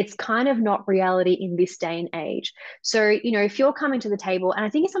 it's kind of not reality in this day and age. So, if you're coming to the table, and I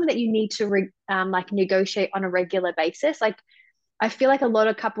think it's something that you need to like negotiate on a regular basis, like I feel like a lot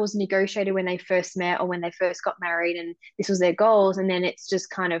of couples negotiated when they first met or when they first got married and this was their goals, and then it's just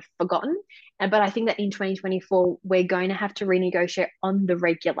kind of forgotten. But I think that in 2024, we're going to have to renegotiate on the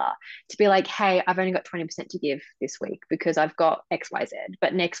regular to be like, hey, I've only got 20% to give this week because I've got XYZ.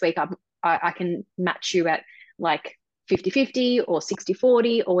 But next week, I can match you at like 50-50 or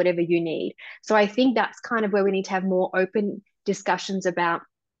 60-40 or whatever you need. So I think that's kind of where we need to have more open discussions about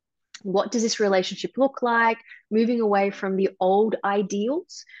what does this relationship look like, moving away from the old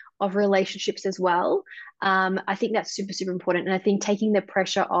ideals of relationships as well. I think that's super, super important. And I think taking the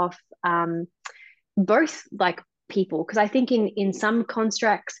pressure off both like people, because I think in some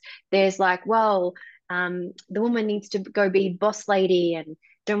constructs, there's like, well, the woman needs to go be boss lady and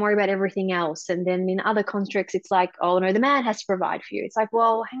don't worry about everything else. And then in other constructs, it's like, oh no, the man has to provide for you. It's like,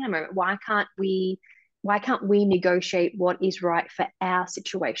 well, hang on a moment, why can't we negotiate what is right for our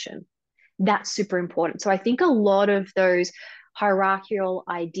situation? That's super important. So I think a lot of those hierarchical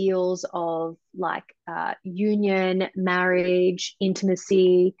ideals of like union, marriage,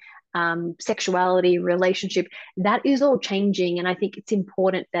 intimacy, sexuality, relationship, that is all changing. And I think it's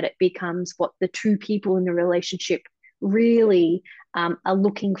important that it becomes what the two people in the relationship really are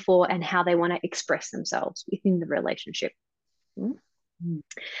looking for and how they want to express themselves within the relationship.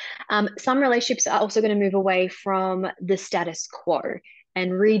 Some relationships are also going to move away from the status quo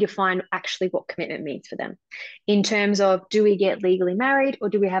and redefine actually what commitment means for them in terms of, do we get legally married or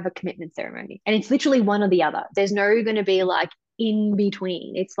do we have a commitment ceremony? And it's literally one or the other. There's no going to be like in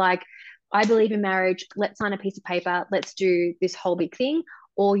between. It's like, I believe in marriage. Let's sign a piece of paper. Let's do this whole big thing.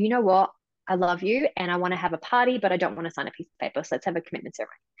 Or you know what? I love you and I want to have a party, but I don't want to sign a piece of paper. So let's have a commitment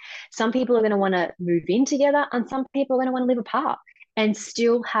ceremony. Some people are going to want to move in together and some people are going to want to live apart and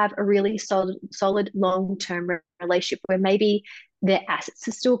still have a really solid long-term relationship where maybe their assets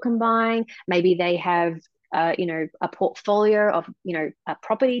are still combined. Maybe they have, a portfolio of, a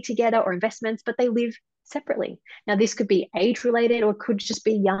property together or investments, but they live separately. Now, this could be age related or could just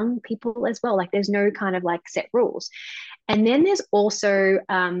be young people as well. Like there's no kind of like set rules. And then there's also,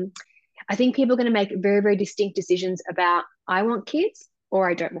 I think people are going to make very, very distinct decisions about, I want kids or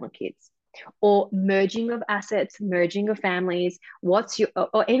I don't want kids. Or merging of assets, merging of families,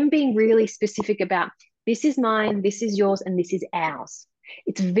 or even being really specific about, this is mine, this is yours, and this is ours.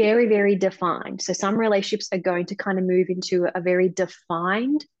 It's very, very defined. So some relationships are going to kind of move into a very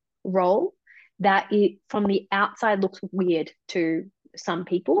defined role that from the outside looks weird to some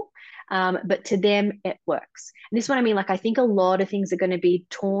people, but to them it works. And this is what I mean. Like I think a lot of things are going to be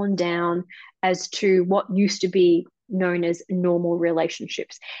torn down as to what used to be known as normal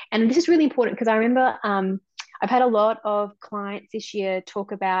relationships. And this is really important because I remember I've had a lot of clients this year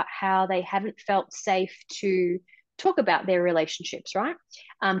talk about how they haven't felt safe to talk about their relationships, right?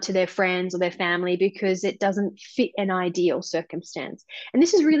 To their friends or their family because it doesn't fit an ideal circumstance. And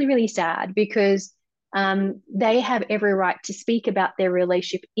this is really, really sad because they have every right to speak about their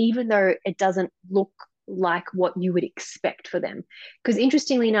relationship, even though it doesn't look like what you would expect for them. Because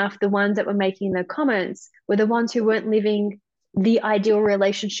interestingly enough, the ones that were making the comments were the ones who weren't living the ideal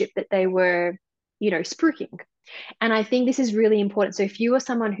relationship that they were, spruiking. And I think this is really important. So if you are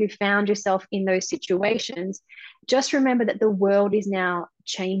someone who found yourself in those situations, just remember that the world is now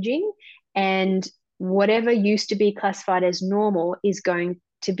changing and whatever used to be classified as normal is going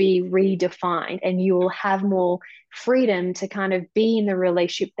to be redefined, and you will have more freedom to kind of be in the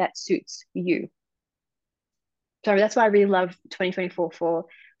relationship that suits you. So that's why I really love 2024 for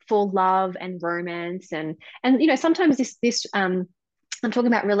love and romance, and sometimes this I'm talking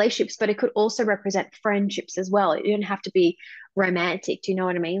about relationships, but it could also represent friendships as well. It didn't have to be romantic. Do you know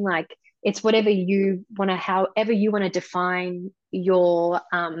what I mean? Like, it's whatever you want to, however you want to define your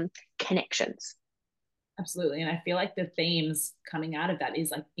connections. Absolutely. And I feel like the themes coming out of that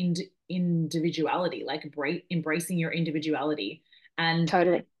is like individuality, like embracing your individuality and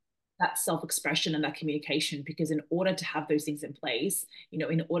Totally. that self-expression and that communication. Because in order to have those things in place,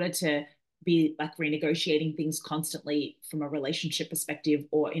 in order to be like renegotiating things constantly from a relationship perspective,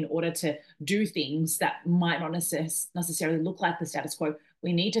 or in order to do things that might not necessarily look like the status quo,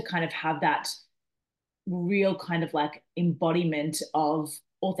 we need to kind of have that real kind of like embodiment of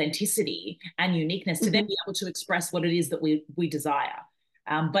authenticity and uniqueness to then Mm-hmm. be able to express what it is that we desire.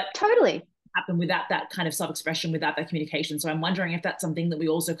 But Totally. happen without that kind of self-expression, without that communication. So I'm wondering if that's something that we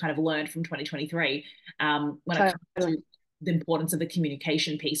also kind of learned from 2023, when it comes to Totally. the importance of the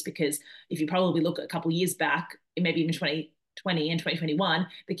communication piece. Because if you probably look at a couple of years back, maybe even 2020 and 2021,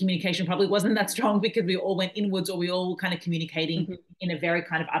 the communication probably wasn't that strong because we all went inwards, or we all kind of communicating Mm-hmm. in a very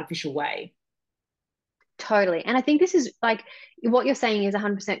kind of artificial way. Totally. And I think this is like what you're saying is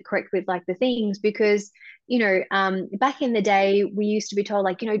 100% correct with like the things, because, back in the day, we used to be told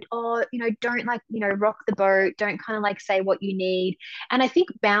like, oh, don't like, rock the boat, don't kind of like say what you need. And I think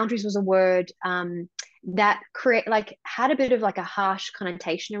boundaries was a word that create like had a bit of like a harsh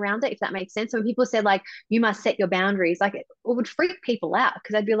connotation around it, if that makes sense. So when people said like, you must set your boundaries, like it would freak people out,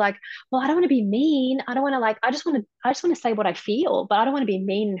 because I'd be like, well, I don't want to be mean. I don't want to like, I just want to say what I feel, but I don't want to be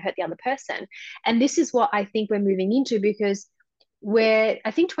mean and hurt the other person. And this is what I think we're moving into, because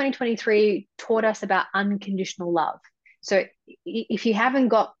I think 2023 taught us about unconditional love. So if you haven't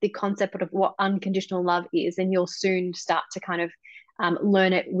got the concept of what unconditional love is, then you'll soon start to kind of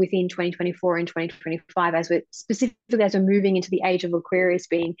learn it within 2024 and 2025, as we're moving into the age of Aquarius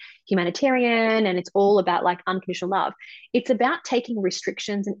being humanitarian, and it's all about like unconditional love. It's about taking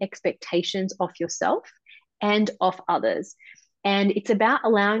restrictions and expectations off yourself and off others. And it's about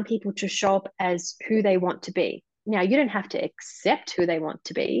allowing people to show up as who they want to be. Now, you don't have to accept who they want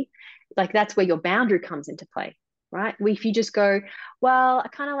to be. Like, that's where your boundary comes into play, right? If you just go, well, I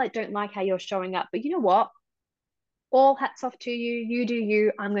kind of like don't like how you're showing up, but you know what? All hats off to you. You do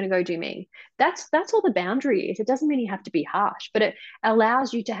you. I'm going to go do me. That's all the boundary is. It doesn't mean you have to be harsh, but it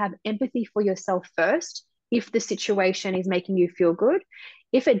allows you to have empathy for yourself first. If the situation is making you feel good,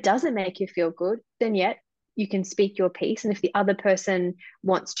 if it doesn't make you feel good, then yet you can speak your piece. And if the other person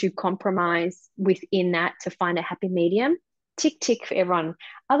wants to compromise within that to find a happy medium, tick tick for everyone.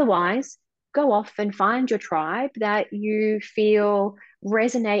 Otherwise, go off and find your tribe that you feel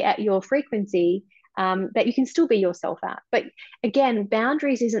resonate at your frequency, that you can still be yourself at. But again,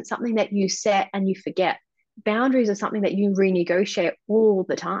 boundaries isn't something that you set and you forget. Boundaries are something that you renegotiate all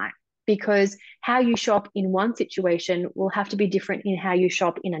the time, because how you show up in one situation will have to be different in how you show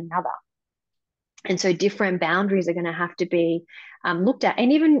up in another. And so different boundaries are going to have to be looked at.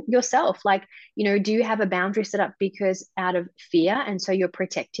 And even yourself, like, do you have a boundary set up because out of fear? And so you're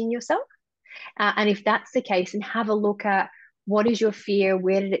protecting yourself? And if that's the case, and have a look at what is your fear?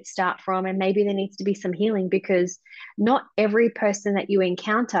 Where did it start from? And maybe there needs to be some healing, because not every person that you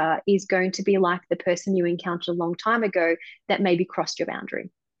encounter is going to be like the person you encountered a long time ago that maybe crossed your boundary.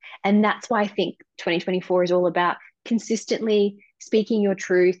 And that's why I think 2024 is all about consistently speaking your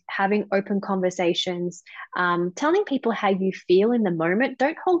truth, having open conversations, telling people how you feel in the moment.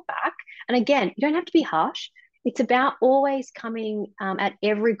 Don't hold back. And again, you don't have to be harsh. It's about always coming at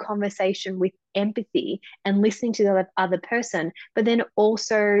every conversation with empathy and listening to the other person, but then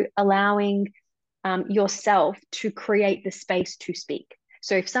also allowing yourself to create the space to speak.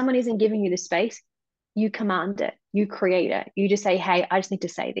 So if someone isn't giving you the space, you command it, you create it. You just say, hey, I just need to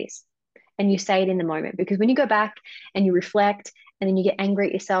say this. And you say it in the moment, because when you go back and you reflect and then you get angry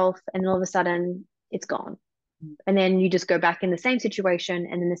at yourself, and all of a sudden it's gone. And then you just go back in the same situation,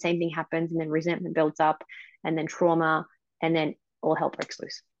 and then the same thing happens, and then resentment builds up, and then trauma, and then all hell breaks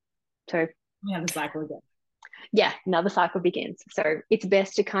loose. So We have the cycle again. yeah, another cycle begins. So it's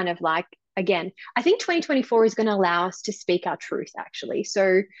best to kind of like, again, I think 2024 is going to allow us to speak our truth, actually.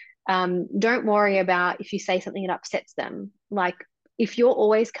 So don't worry about if you say something that upsets them. Like, if you're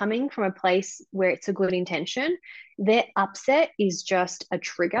always coming from a place where it's a good intention, their upset is just a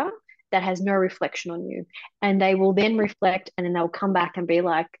trigger that has no reflection on you. And they will then reflect, and then they'll come back and be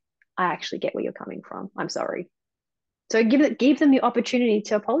like, I actually get where you're coming from. I'm sorry. So give them the opportunity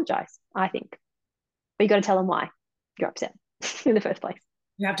to apologize, I think. but you got to tell them why you're upset in the first place.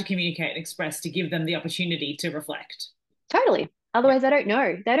 You have to communicate and express to give them the opportunity to reflect. Totally. Yeah. Otherwise, they don't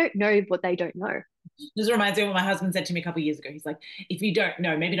know. They don't know what they don't know. This reminds me of what my husband said to me a couple of years ago. He's like, if you don't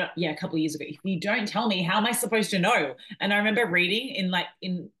know, maybe not, yeah, a couple of years ago, if you don't tell me, how am I supposed to know? And I remember reading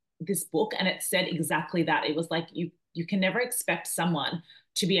in this book, and it said exactly that. It was like you can never expect someone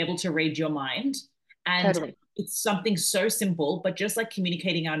to be able to read your mind. And Totally. it's something so simple, but just like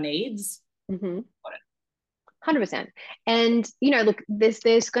communicating our needs. Mm-hmm. 100%. And look,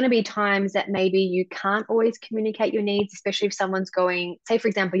 there's going to be times that maybe you can't always communicate your needs, especially if someone's going, say, for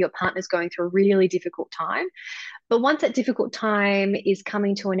example, your partner's going through a really difficult time. But once that difficult time is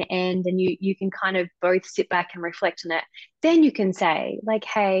coming to an end and you can kind of both sit back and reflect on it, then you can say, like,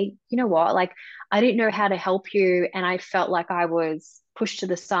 hey, you know what? Like, I didn't know how to help you, and I felt like I was pushed to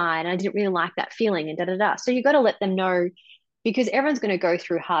the side, and I didn't really like that feeling, and da da da. So you got to let them know, because everyone's going to go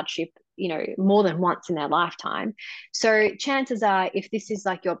through hardship, more than once in their lifetime. So chances are, if this is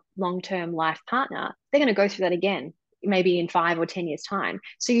like your long-term life partner, they're going to go through that again, maybe in 5 or 10 years' time.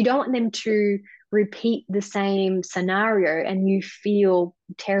 So you don't want them to repeat the same scenario and you feel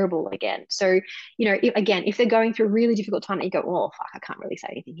terrible again. So, if they're going through a really difficult time and you go, oh, fuck, I can't really say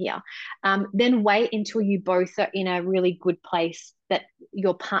anything here, then wait until you both are in a really good place that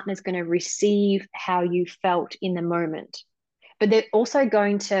your partner's going to receive how you felt in the moment. But they're also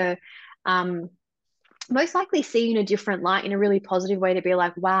going to most likely see you in a different light, in a really positive way, to be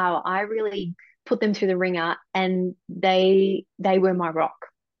like, wow, I really put them through the ringer and they were my rock.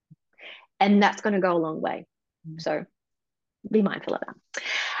 And that's going to go a long way. So be mindful of that.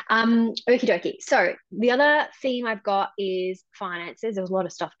 Okie dokie. So the other theme I've got is finances. There was a lot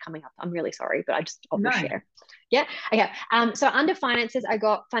of stuff coming up. I'm really sorry, but I'll No. share. Yeah. Okay. So under finances, I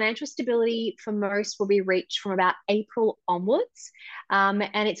got financial stability for most will be reached from about April onwards.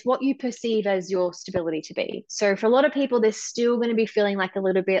 And it's what you perceive as your stability to be. So for a lot of people, they're still going to be feeling like a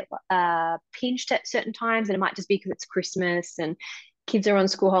little bit pinched at certain times. And it might just be because it's Christmas and kids are on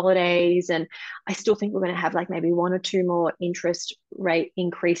school holidays. And I still think we're going to have like maybe 1 or 2 more interest rate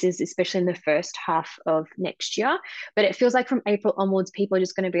increases, especially in the first half of next year. But it feels like from April onwards, people are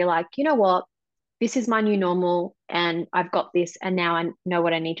just going to be like, you know what? This is my new normal and I've got this, and now I know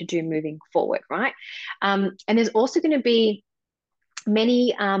what I need to do moving forward, right? And there's also going to be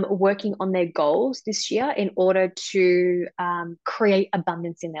many working on their goals this year in order to create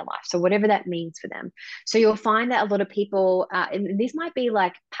abundance in their life. So whatever that means for them. So you'll find that a lot of people, and these might be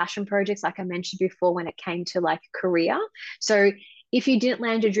like passion projects, like I mentioned before, when it came to like career. So if you didn't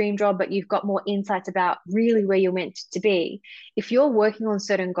land your dream job, but you've got more insights about really where you're meant to be, if you're working on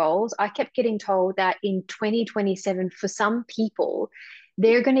certain goals, I kept getting told that in 2027, for some people,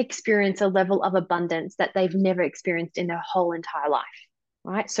 they're going to experience a level of abundance that they've never experienced in their whole entire life,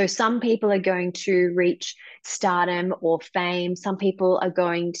 right? So some people are going to reach stardom or fame. Some people are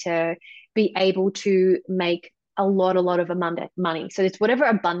going to be able to make a lot of abundant money. So it's whatever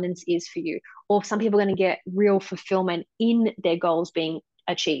abundance is for you. Or some people are going to get real fulfillment in their goals being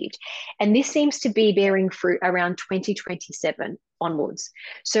achieved. And this seems to be bearing fruit around 2027 onwards.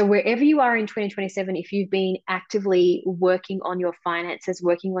 So wherever you are in 2027, if you've been actively working on your finances,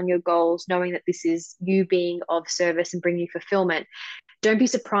 working on your goals, knowing that this is you being of service and bringing you fulfillment, don't be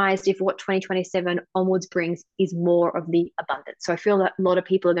surprised if what 2027 onwards brings is more of the abundance. So I feel that a lot of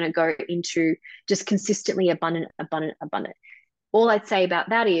people are going to go into just consistently abundant. All I'd say about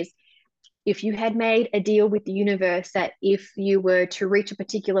that is, if you had made a deal with the universe that if you were to reach a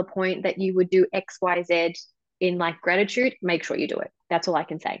particular point that you would do X, Y, Z in like gratitude, make sure you do it. That's all I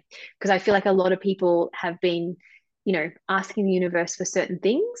can say. Because I feel like a lot of people have been, asking the universe for certain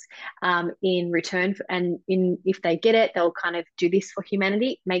things in return for, and if they get it, they'll kind of do this for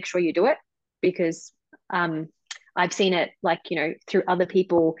humanity. Make sure you do it, because I've seen it like, through other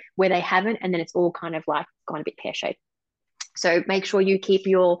people where they haven't, and then it's all kind of like gone a bit pear-shaped. So make sure you keep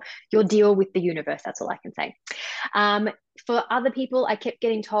your deal with the universe. That's all I can say. For other people, I kept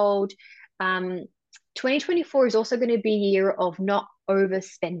getting told 2024 is also going to be a year of not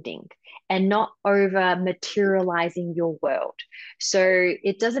overspending and not over materializing your world. So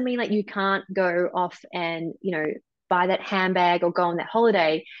it doesn't mean like you can't go off and, buy that handbag or go on that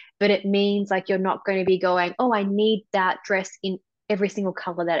holiday, but it means like you're not going to be going, oh, I need that dress in every single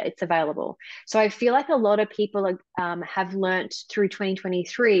color that it's available. So I feel like a lot of people have learnt through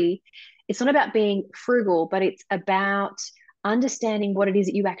 2023, it's not about being frugal, but it's about understanding what it is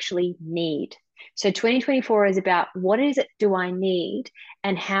that you actually need. So 2024 is about what is it do I need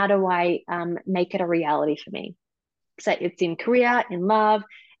and how do I make it a reality for me. So it's in career, in love,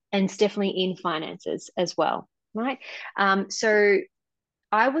 and it's definitely in finances as well, right? So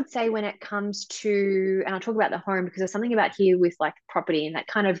I would say when it comes to, and I'll talk about the home because there's something about here with like property and that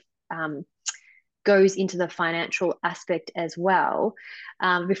kind of um, goes into the financial aspect as well.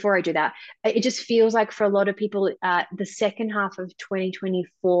 Before I do that, it just feels like for a lot of people, the second half of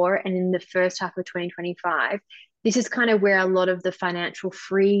 2024 and in the first half of 2025, this is kind of where a lot of the financial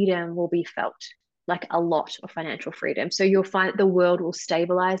freedom will be felt, like a lot of financial freedom. So you'll find the world will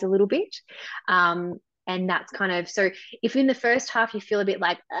stabilize a little bit. And that's kind of, so if in the first half you feel a bit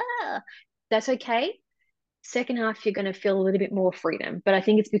like, that's okay. Second half, you're going to feel a little bit more freedom. But I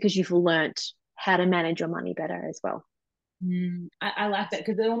think it's because you've learnt how to manage your money better as well. I like that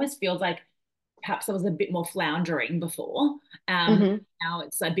because it almost feels like perhaps I was a bit more floundering before. Mm-hmm. Now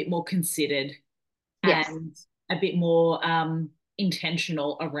it's a bit more considered Yes, and a bit more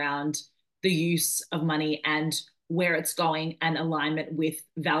intentional around the use of money and where it's going and alignment with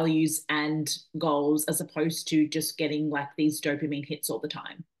values and goals as opposed to just getting like these dopamine hits all the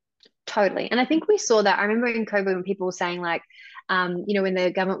time. totally. And I think we saw that. I remember in COVID when people were saying like, when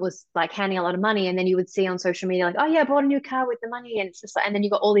the government was like handing a lot of money, and then you would see on social media like, oh yeah, I bought a new car with the money, and it's just like, and then you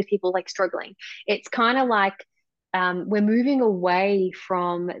got all these people like struggling. It's kind of like we're moving away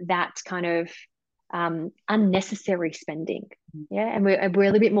from that kind of unnecessary spending. Yeah, and we're a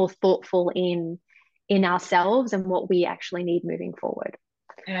little bit more thoughtful in ourselves and what we actually need moving forward.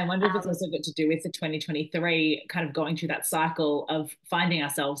 And I wonder if it's also got to do with the 2023 kind of going through that cycle of finding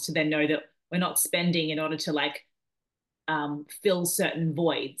ourselves to then know that we're not spending in order to like fill certain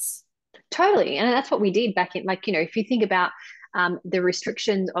voids. Totally. And that's what we did back in, like, if you think about the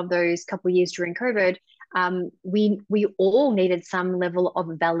restrictions of those couple of years during COVID, we all needed some level of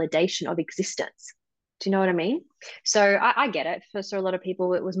validation of existence. Do you know what I mean? So I get it. For a lot of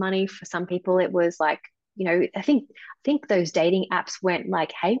people, it was money. For some people, it was like, I think those dating apps went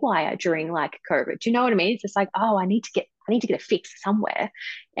like haywire during like COVID. Do you know what I mean? It's just like, oh, I need to get a fix somewhere.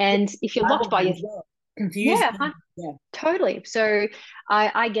 And if you're locked by your, As well. Confused. yeah, Yeah. totally. So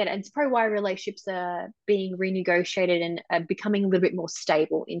I get it. It's probably why relationships are being renegotiated and becoming a little bit more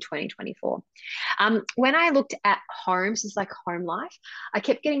stable in 2024. When I looked at homes, it's like home life, I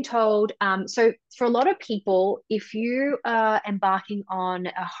kept getting told. So for a lot of people, if you are embarking on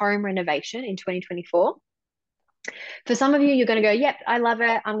a home renovation in 2024, for some of you, you're going to go, yep, I love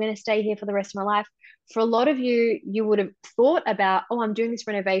it. I'm going to stay here for the rest of my life. For a lot of you, you would have thought about, oh, I'm doing this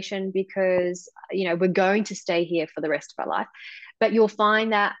renovation because, we're going to stay here for the rest of our life. But you'll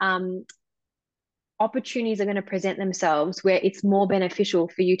find that opportunities are going to present themselves where it's more beneficial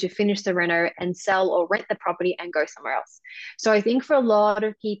for you to finish the reno and sell or rent the property and go somewhere else. So I think for a lot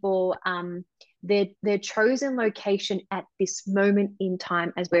of people, their chosen location at this moment in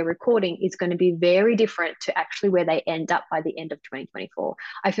time as we're recording is going to be very different to actually where they end up by the end of 2024.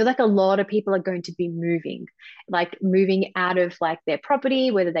 I feel like a lot of people are going to be moving out of like their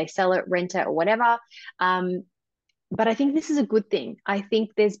property, whether they sell it, rent it, or whatever. But I think this is a good thing. I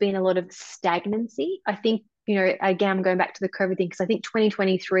think there's been a lot of stagnancy. I think, again, I'm going back to the COVID thing because I think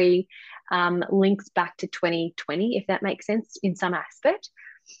 2023 links back to 2020, if that makes sense in some aspect.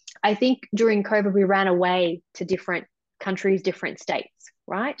 I think during COVID, we ran away to different countries, different states,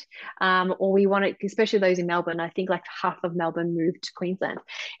 right? Or we wanted, especially those in Melbourne, I think like half of Melbourne moved to Queensland.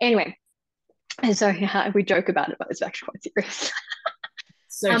 Anyway, and so we joke about it, but it's actually quite serious.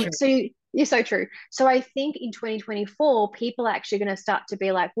 So true. So you're so true. So I think in 2024, people are actually going to start to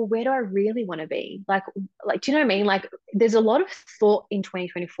be like, well, where do I really want to be? Like, do you know what I mean? Like, there's a lot of thought in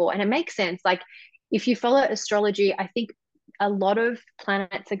 2024, and it makes sense. Like, if you follow astrology, I think a lot of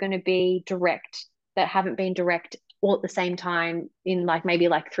planets are going to be direct that haven't been direct all at the same time in like maybe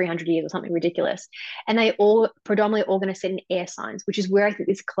like 300 years or something ridiculous. And they all predominantly all going to sit in air signs, which is where I think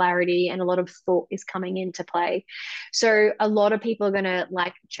this clarity and a lot of thought is coming into play. So a lot of people are going to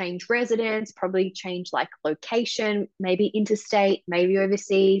like change residence, probably change like location, maybe interstate, maybe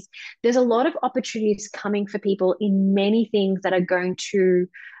overseas. There's a lot of opportunities coming for people in many things that are going to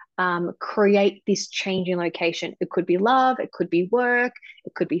create this change in location. It could be love, it could be work,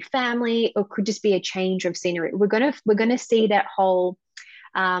 it could be family, or it could just be a change of scenery. We're gonna see that whole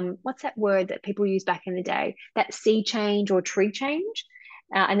what's that word that people use back in the day? That sea change or tree change.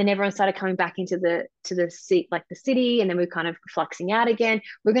 And then everyone started coming back into the sea, like the city, and then we're kind of fluxing out again.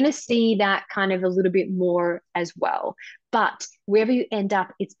 We're going to see that kind of a little bit more as well. But wherever you end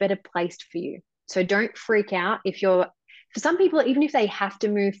up, it's better placed for you. So don't freak out if you're, for some people, even if they have to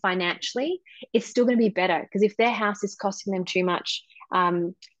move financially, it's still going to be better because if their house is costing them too much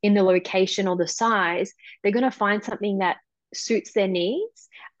in the location or the size, they're going to find something that suits their needs.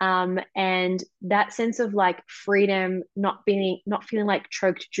 And that sense of like freedom, not feeling like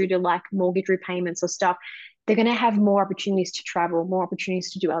choked due to like mortgage repayments or stuff, they're going to have more opportunities to travel, more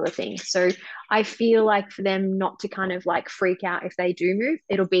opportunities to do other things. So I feel like for them not to kind of like freak out if they do move,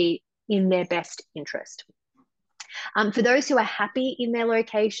 it'll be in their best interest. For those who are happy in their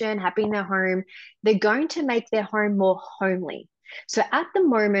location, happy in their home, they're going to make their home more homely. So at the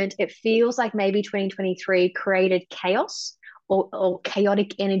moment, it feels like maybe 2023 created chaos or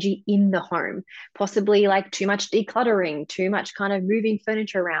chaotic energy in the home, possibly like too much decluttering, too much kind of moving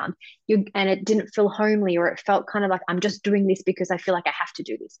furniture around. And it didn't feel homely, or it felt kind of like I'm just doing this because I feel like I have to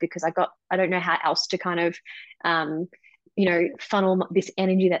do this because I don't know how else to kind of funnel this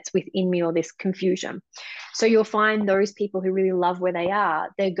energy that's within me or this confusion. So you'll find those people who really love where they are,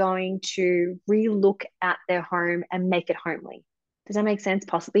 they're going to re-look at their home and make it homely. Does that make sense?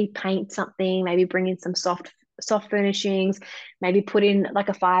 Possibly paint something, maybe bring in some soft furnishings, maybe put in like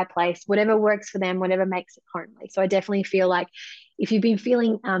a fireplace, whatever works for them, whatever makes it homely. So I definitely feel like if you've been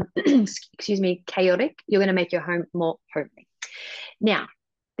feeling chaotic, you're going to make your home more homely. Now,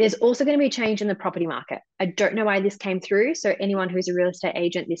 there's also going to be a change in the property market. I don't know why this came through. So anyone who's a real estate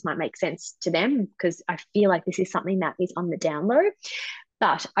agent, this might make sense to them because I feel like this is something that is on the down low.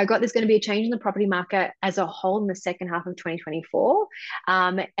 But I got there's going to be a change in the property market as a whole in the second half of 2024.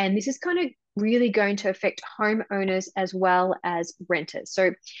 And this is kind of really going to affect homeowners as well as renters.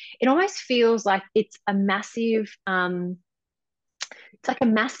 So it almost feels like it's a massive, it's like a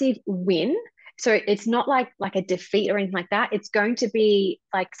massive win. So it's not like a defeat or anything like that. It's going to be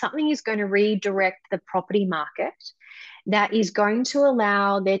like something is going to redirect the property market that is going to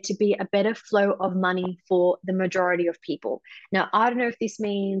allow there to be a better flow of money for the majority of people. Now, I don't know if this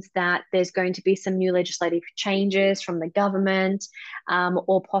means that there's going to be some new legislative changes from the government,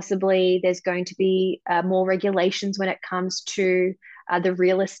 or possibly there's going to be more regulations when it comes to the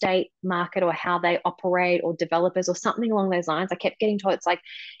real estate market or how they operate, or developers or something along those lines. I kept getting told it's like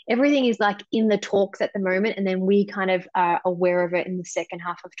everything is like in the talks at the moment, and then we kind of are aware of it in the second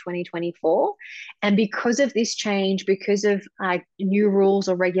half of 2024. And because of this change, because of new rules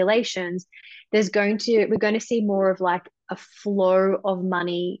or regulations, we're going to see more of like a flow of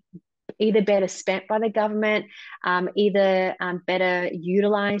money, either better spent by the government, either better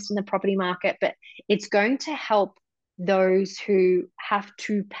utilized in the property market. But it's going to help those who have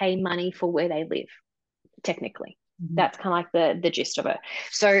to pay money for where they live, technically. That's kind of like the gist of it.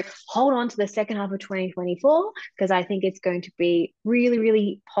 So hold on to the second half of 2024, because I think it's going to be really,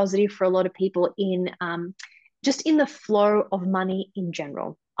 really positive for a lot of people in just in the flow of money in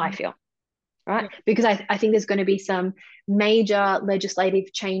general, I feel. Right? Because I think there's going to be some major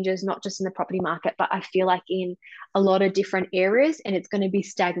legislative changes, not just in the property market, but I feel like in a lot of different areas, and it's going to be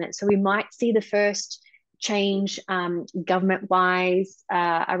stagnant. So we might see the first change government-wise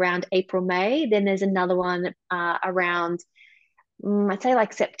around April, May. Then there's another one around, I'd say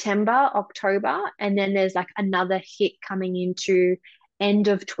like September, October. And then there's like another hit coming into end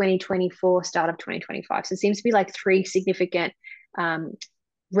of 2024, start of 2025. So it seems to be like three significant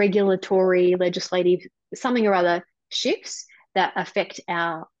regulatory, legislative, something or other shifts that affect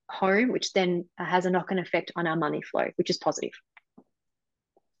our home, which then has a knock-on effect on our money flow, which is positive.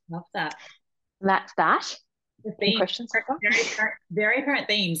 Love that. That's that. Any questions? Very apparent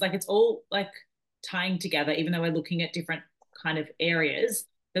themes. Like it's all like tying together, even though we're looking at different kind of areas.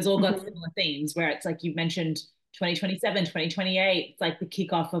 There's all got similar themes where it's like you've mentioned 2027, 2028. It's like the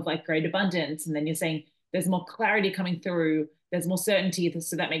kickoff of like great abundance. And then you're saying there's more clarity coming through. There's more certainty.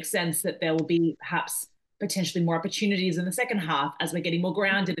 So that makes sense that there will be perhaps potentially more opportunities in the second half as we're getting more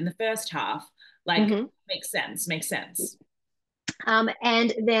grounded in the first half. Like makes sense.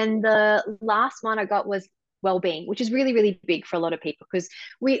 And then the last one I got was well-being, which is really, really big for a lot of people, because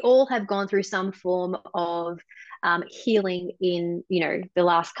we all have gone through some form of healing in, the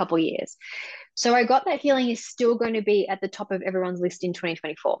last couple of years. So I got that healing is still going to be at the top of everyone's list in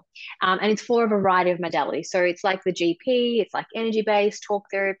 2024. And it's for a variety of modalities. So it's like the GP, it's like energy-based, talk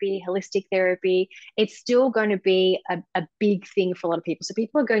therapy, holistic therapy. It's still going to be a big thing for a lot of people. So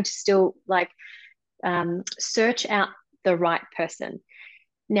people are going to still like search out the right person.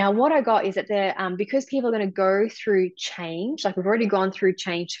 Now, what I got is that because people are going to go through change, like we've already gone through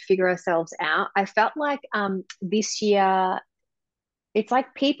change to figure ourselves out, I felt like this year, it's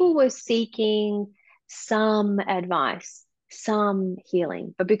like people were seeking some advice, some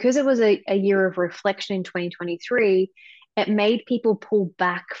healing. But because it was a year of reflection in 2023, it made people pull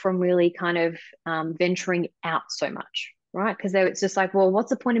back from really kind of venturing out so much, right? Because it's just like, well, what's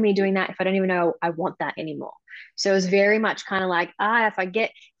the point of me doing that if I don't even know I want that anymore? So it was very much kind of like, if I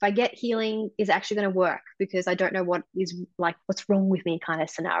get healing, is actually going to work, because I don't know what is like, what's wrong with me kind of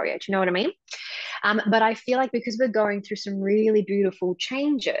scenario. Do you know what I mean? But I feel like because we're going through some really beautiful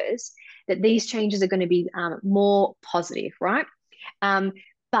changes, that these changes are going to be more positive, right? Um,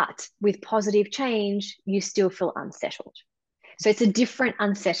 but with positive change, you still feel unsettled. So it's a different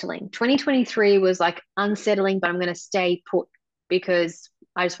unsettling. 2023 was like unsettling, but I'm going to stay put because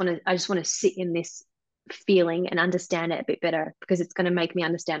I just want to sit in this feeling and understand it a bit better because it's going to make me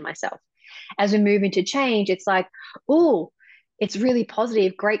understand myself. As we move into change, it's like, oh, it's really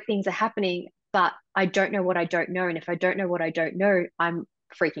positive, great things are happening, but I don't know what I don't know. And if I don't know what I don't know, I'm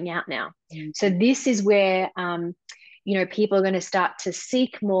freaking out now. Mm. So this is where people are going to start to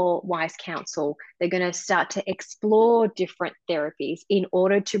seek more wise counsel. They're going to start to explore different therapies in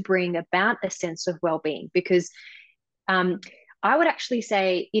order to bring about a sense of well-being. Because um, I would actually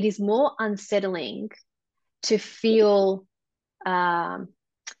say it is more unsettling to feel um,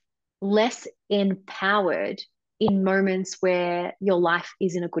 less empowered in moments where your life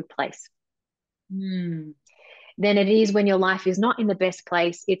is in a good place Mm. than it is when your life is not in the best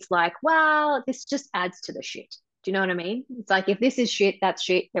place. It's like, well, this just adds to the shit. Do you know what I mean? It's like, if this is shit, that's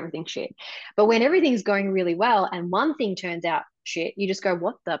shit, everything's shit. But when everything's going really well and one thing turns out shit, you just go,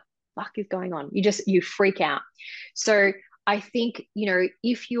 what the fuck is going on? You freak out. So I think,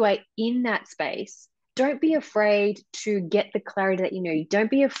 if you are in that space, don't be afraid to get the clarity that you need. Don't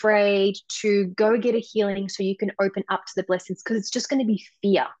be afraid to go get a healing so you can open up to the blessings, because it's just going to be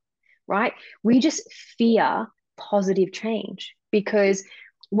fear, right? We just fear positive change because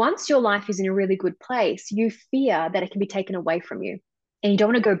once your life is in a really good place, you fear that it can be taken away from you and you don't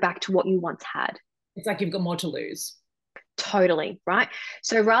want to go back to what you once had. It's like you've got more to lose. Totally, right?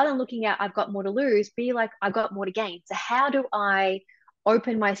 So rather than looking at I've got more to lose, be like I've got more to gain. So how do I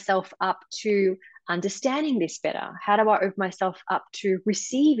open myself up to understanding this better? How do I open myself up to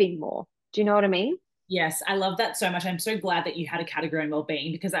receiving more? Do you know what I mean? Yes, I love that so much. I'm so glad that you had a category on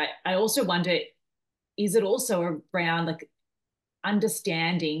well-being, because I also wonder, is it also around like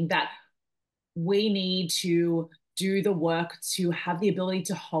understanding that we need to do the work to have the ability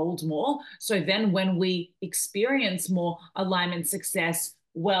to hold more. So then when we experience more alignment, success,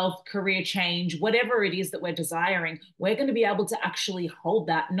 wealth, career change, whatever it is that we're desiring, we're going to be able to actually hold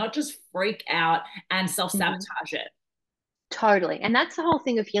that, not just freak out and Mm-hmm. self-sabotage it. Totally. And that's the whole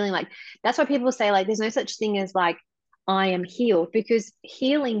thing of healing. Like, that's why people say, like, there's no such thing as like, I am healed, because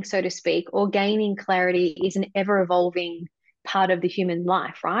healing, so to speak, or gaining clarity is an ever evolving part of the human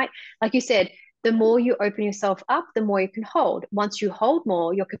life, right? Like you said, the more you open yourself up, the more you can hold. Once you hold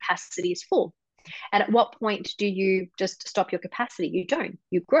more, your capacity is full. And at what point do you just stop your capacity? You don't.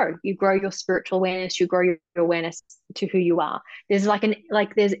 You grow. You grow your spiritual awareness. You grow your awareness to who you are. There's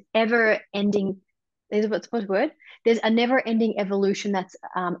there's ever ending. There's what's the word? There's a never ending evolution that's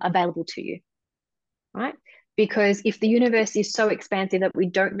available to you, right? Because if the universe is so expansive that we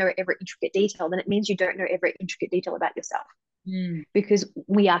don't know every intricate detail, then it means you don't know every intricate detail about yourself, Mm. because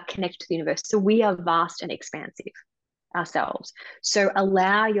we are connected to the universe. So we are vast and expansive ourselves. So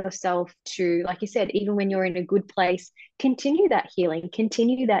allow yourself to, like you said, even when you're in a good place, continue that healing,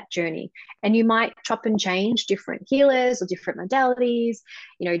 continue that journey. And you might chop and change different healers or different modalities,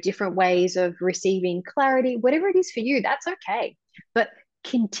 different ways of receiving clarity, whatever it is for you, that's okay. But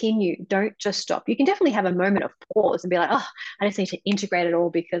continue, don't just stop. You can definitely have a moment of pause and be like, oh, I just need to integrate it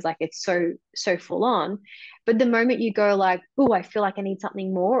all because like it's so full on. But the moment you go like, oh, I feel like I need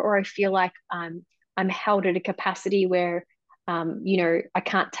something more, or I feel like I'm held at a capacity where I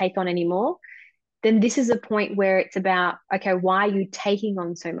can't take on anymore, then this is a point where it's about, okay, why are you taking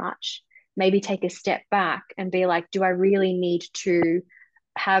on so much? Maybe take a step back and be like, do I really need to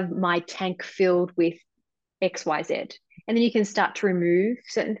have my tank filled with XYZ? And then you can start to remove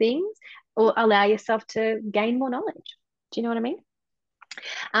certain things or allow yourself to gain more knowledge. Do you know what I mean?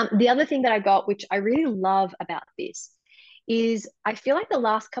 The other thing that I got, which I really love about this, is I feel like the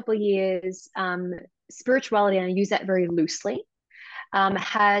last couple of years, spirituality, and I use that very loosely,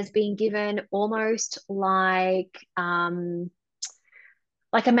 has been given almost like a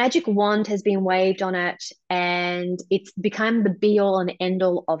magic wand has been waved on it, and it's become the be all and end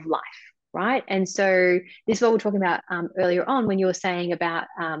all of life, right? And so this is what we're talking about earlier on when you were saying about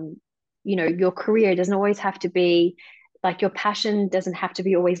your career doesn't always have to be like, your passion doesn't have to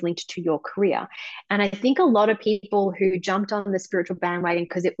be always linked to your career. And I think a lot of people who jumped on the spiritual bandwagon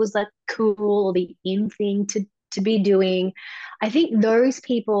because it was like cool or the in thing to be doing, I think those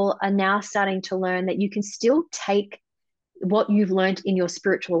people are now starting to learn that you can still take what you've learned in your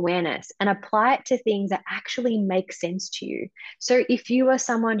spiritual awareness and apply it to things that actually make sense to you. So if you are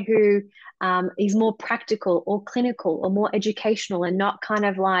someone who is more practical or clinical or more educational and not kind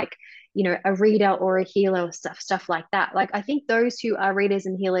of like, a reader or a healer or stuff like that. Like I think those who are readers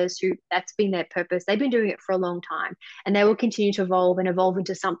and healers who that's been their purpose, they've been doing it for a long time, and they will continue to evolve and evolve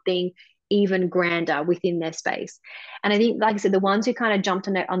into something even grander within their space. And I think, like I said, the ones who kind of jumped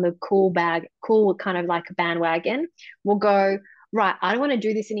on it on the cool kind of like bandwagon will go, right, I don't want to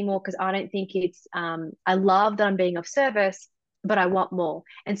do this anymore because I don't think it's I love that I'm being of service, but I want more.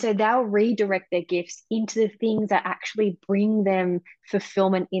 And so they'll redirect their gifts into the things that actually bring them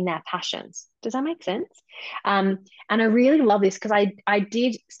fulfillment in their passions. Does that make sense? And I really love this because I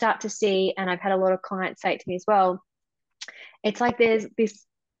did start to see, and I've had a lot of clients say it to me as well. It's like there's this.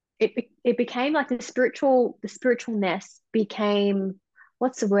 It became like the spiritualness became,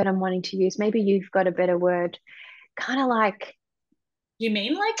 what's the word I'm wanting to use? Maybe you've got a better word. Kind of like, You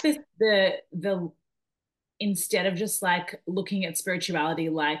mean like this the instead of just like looking at spirituality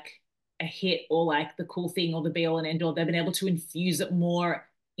like a hit or like the cool thing or the be all and end all, they've been able to infuse it more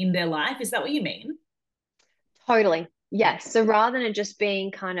in their life. Is that what you mean? totally. Yeah. Yes. So rather than it just being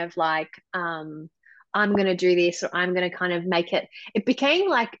kind of like, I'm going to do this or I'm going to kind of make it, it became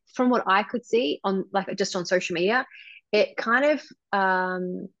like, from what I could see on like just on social media, it kind of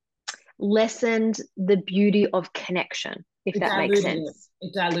lessened the beauty of connection, if It that makes diluted it. sense.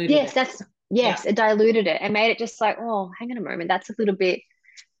 It diluted Yes, it. Yeah. yes, it diluted it and made it just like, oh, hang on a moment, that's a little bit,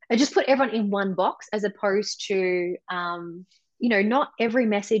 it just put everyone in one box as opposed to, not every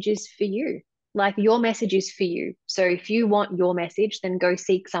message is for you. Like your message is for you. So if you want your message, then go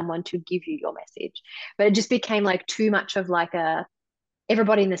seek someone to give you your message. But it just became like too much of like a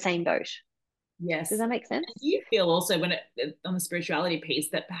everybody in the same boat. Does Yes. that make sense? And do you feel also when it on the spirituality piece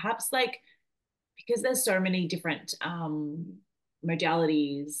that perhaps like because there's so many different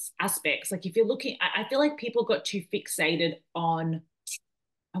modalities, aspects, like if you're looking, I feel like people got too fixated on,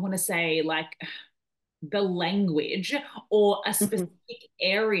 I want to say like the language or a specific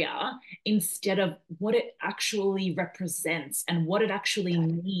Mm-hmm. area instead of what it actually represents and what it actually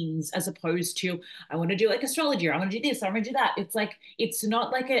means, as opposed to I want to do like astrology or I want to do this, I want to do that. It's like it's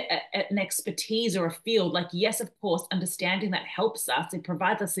not like an expertise or a field. Like yes, of course, understanding that helps us. It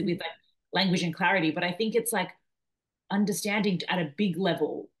provides us with like language and clarity, but I think it's like understanding at a big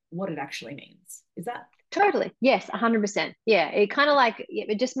level what it actually means. Is that? Totally. Yes, 100%. Yeah. It kind of like,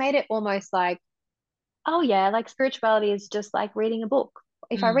 it just made it almost like, oh yeah, like spirituality is just like reading a book.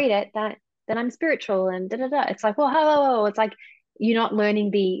 If I Mm. read it, then I'm spiritual and da da da. It's like, well, hello. It's like you're not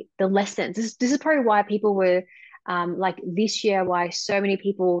learning the lessons. This is probably why people were like this year, why so many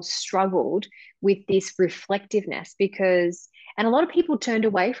people struggled with this reflectiveness because and a lot of people turned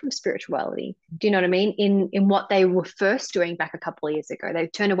away from spirituality. Do you know what I mean? In what they were first doing back a couple of years ago. They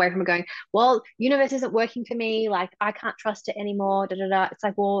turned away from it going, well, universe isn't working for me, like I can't trust it anymore. Da da da. It's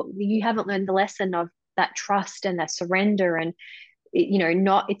like, well, you haven't learned the lesson of that trust and that surrender and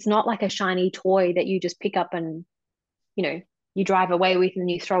not it's not like a shiny toy that you just pick up and you know you drive away with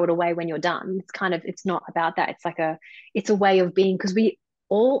and you throw it away when you're done. It's not about that. It's a way of being because we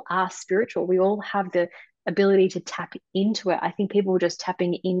all are spiritual. We all have the ability to tap into it. I think people are just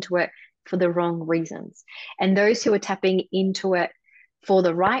tapping into it for the wrong reasons, and those who are tapping into it for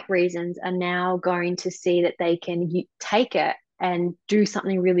the right reasons are now going to see that they can take it and do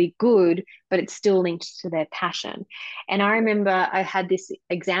something really good, but it's still linked to their passion. And I remember I had this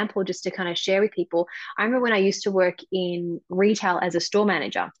example just to kind of share with people. I remember when I used to work in retail as a store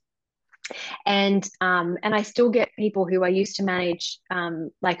manager, and I still get people who I used to manage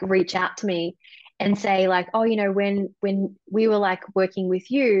like reach out to me and say like, oh, when we were like working with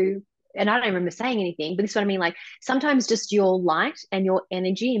you, and I don't remember saying anything, but this is what I mean. Like sometimes just your light and your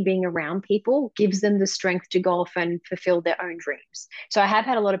energy and being around people gives them the strength to go off and fulfill their own dreams. So I have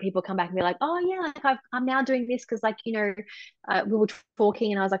had a lot of people come back and be like, oh yeah, like I'm now doing this because like we were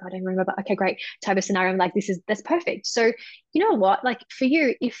talking and I was like, I don't remember, but okay, great type of scenario. I'm like, that's perfect. So you know what? Like for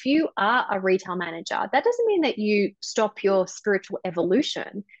you, if you are a retail manager, that doesn't mean that you stop your spiritual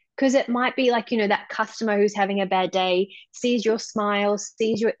evolution. Because it might be like, that customer who's having a bad day sees your smile,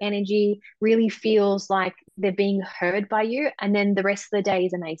 sees your energy, really feels like they're being heard by you. And then the rest of the day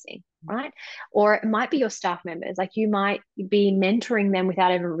is amazing, right? Or it might be your staff members. Like you might be mentoring them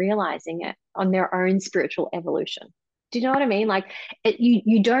without even realizing it on their own spiritual evolution. Do you know what I mean? Like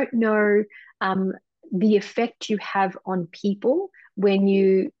you don't know um, the effect you have on people when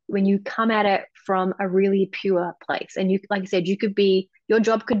you come at it from a really pure place. And you, like I said, your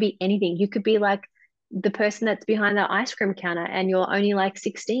job could be anything. You could be like the person that's behind the ice cream counter and you're only like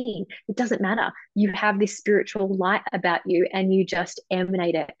 16. It doesn't matter. You have this spiritual light about you and you just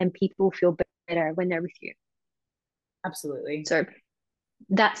emanate it and people feel better when they're with you. Absolutely. So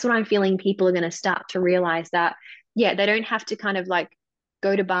that's what I'm feeling people are going to start to realize that, yeah, they don't have to kind of like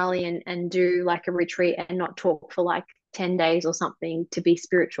go to Bali and do like a retreat and not talk for like 10 days or something to be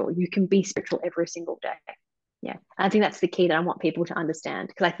spiritual. You can be spiritual every single day. Yeah. I think that's the key that I want people to understand,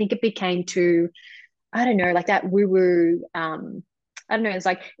 because I think it became too, I don't know, like that woo woo. I don't know. It's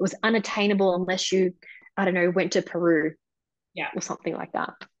like it was unattainable unless you, I don't know, went to Peru Yeah. or something like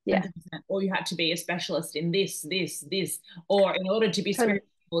that. Yeah. 100%. Or you had to be a specialist in this, or in order to be Totally.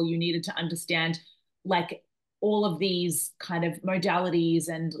 spiritual, you needed to understand like all of these kind of modalities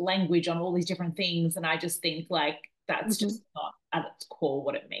and language on all these different things. And I just think like that's Mm-hmm. just not at its core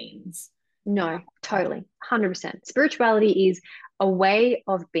what it means. No, totally. 100%. Spirituality is a way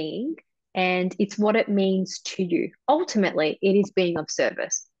of being, and it's what it means to you. Ultimately, it is being of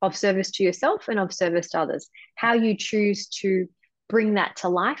service to yourself and of service to others. How you choose to bring that to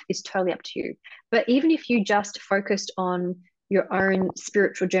life is totally up to you. But even if you just focused on your own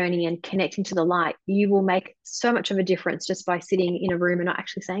spiritual journey and connecting to the light, you will make so much of a difference just by sitting in a room and not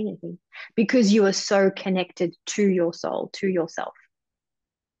actually saying anything, because you are so connected to your soul, to yourself.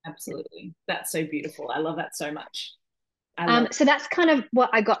 Absolutely. That's so beautiful. I love that so much. I love So that's kind of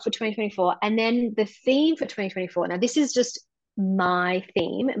what I got for 2024. And then the theme for 2024. Now, this is just my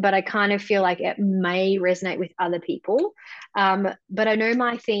theme, but I kind of feel like it may resonate with other people. But I know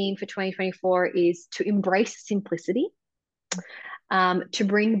my theme for 2024 is to embrace simplicity, to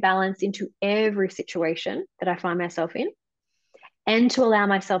bring balance into every situation that I find myself in, and to allow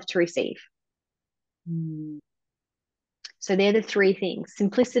myself to receive. Mm. So they're the three things: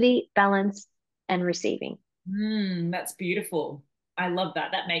 simplicity, balance, and receiving. That's beautiful. I love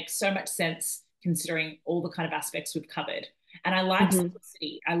that. That makes so much sense considering all the kind of aspects we've covered. And I like Mm-hmm.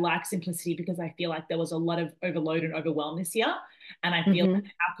 simplicity. I like simplicity because I feel like there was a lot of overload and overwhelm this year. And I feel like Mm-hmm.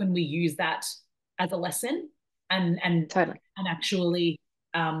 how can we use that as a lesson and and Totally. and actually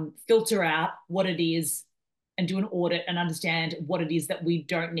filter out what it is and do an audit and understand what it is that we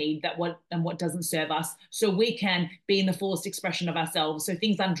don't need, that what and what doesn't serve us, so we can be in the fullest expression of ourselves. So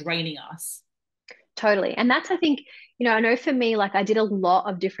things aren't draining us. Totally. And that's, I think, I know for me, like I did a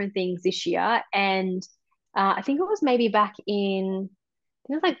lot of different things this year. And I think it was maybe back in, I think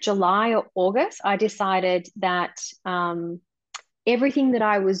it was like July or August, I decided that everything that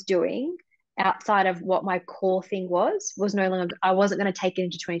I was doing outside of what my core thing was no longer, I wasn't going to take it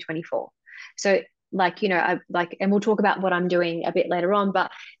into 2024. So like, I like, and we'll talk about what I'm doing a bit later on,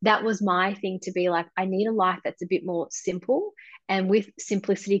 but that was my thing, to be like, I need a life that's a bit more simple. And with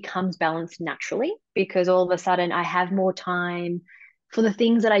simplicity comes balance naturally, because all of a sudden I have more time for the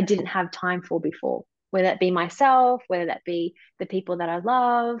things that I didn't have time for before, whether that be myself, whether that be the people that I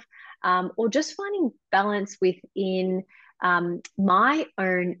love, or just finding balance within my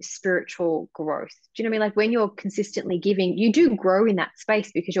own spiritual growth. Do you know what I mean? Like when you're consistently giving, you do grow in that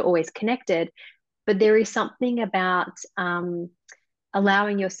space because you're always connected. But there is something about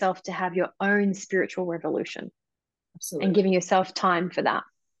allowing yourself to have your own spiritual revolution and Absolutely. giving yourself time for that.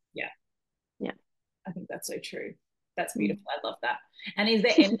 Yeah. Yeah. I think that's so true. That's Mm. beautiful. I love that. And is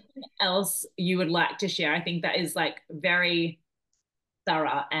there anything else you would like to share? I think that is like very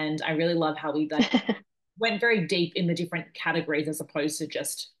thorough, and I really love how we like went very deep in the different categories as opposed to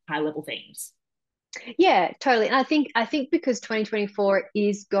just high level themes. Yeah, totally. And I think because 2024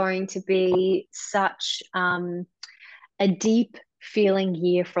 is going to be such a deep feeling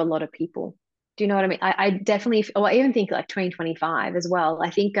year for a lot of people. Do you know what I mean? I definitely, or I even think like 2025 as well. I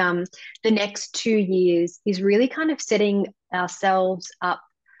think the next 2 years is really kind of setting ourselves up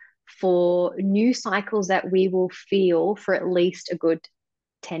for new cycles that we will feel for at least a good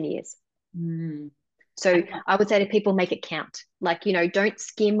 10 years. Mm. So I would say to people, make it count. Like, don't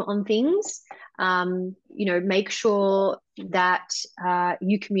skim on things. Make sure that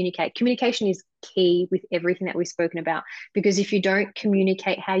you communicate. Communication is key with everything that we've spoken about. Because if you don't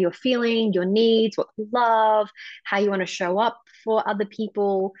communicate how you're feeling, your needs, what you love, how you want to show up for other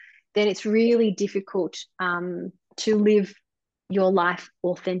people, then it's really difficult to live your life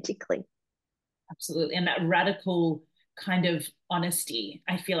authentically. Absolutely. And that radical kind of honesty,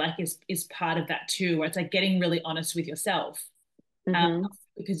 I feel like is part of that too, where it's like getting really honest with yourself. Um, Mm-hmm.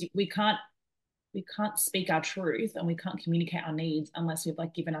 because we can't speak our truth and we can't communicate our needs unless we've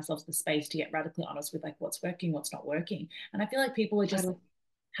like given ourselves the space to get radically honest with like what's working, what's not working. And I feel like people are just Totally.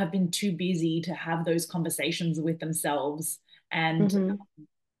 have been too busy to have those conversations with themselves and Mm-hmm.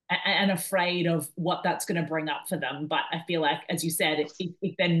 and afraid of what that's going to bring up for them. But I feel like, as you said,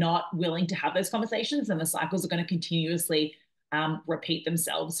 if they're not willing to have those conversations, then the cycles are going to continuously repeat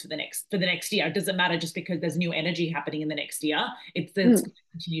themselves for the next year. It doesn't matter just because there's new energy happening in the next year. It's going to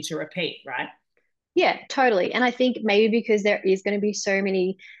continue to repeat, right? Yeah, totally. And I think maybe because there is going to be so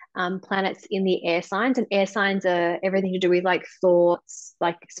many planets in the air signs, and air signs are everything to do with like thoughts,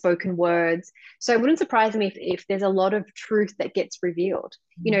 like spoken words. So it wouldn't surprise me if there's a lot of truth that gets revealed,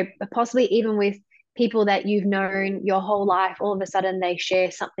 you know, possibly even with people that you've known your whole life. All of a sudden they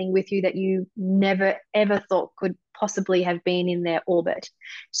share something with you that you never ever thought could possibly have been in their orbit.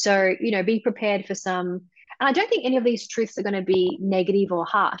 So, you know, be prepared for some. And I don't think any of these truths are going to be negative or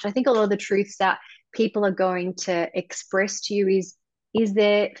harsh. I think a lot of the truths that people are going to express to you is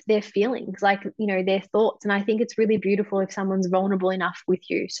their feelings, like, you know, their thoughts. And I think it's really beautiful if someone's vulnerable enough with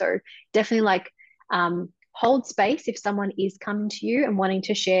you. So definitely like hold space if someone is coming to you and wanting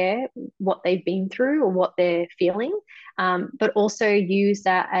to share what they've been through or what they're feeling, but also use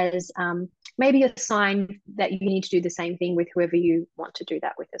that as maybe a sign that you need to do the same thing with whoever you want to do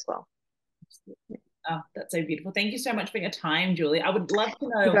that with as well. Oh, that's so beautiful. Thank you so much for your time, Julie. I would love to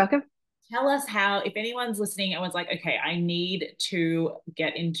You're know, welcome. tell us how, if anyone's listening and was like, okay, I need to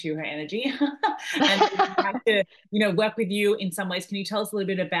get into her energy and how to, work with you in some ways. Can you tell us a little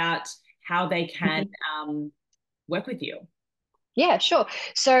bit about how they can work with you? Yeah, sure.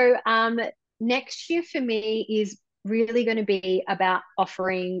 So next year for me is really going to be about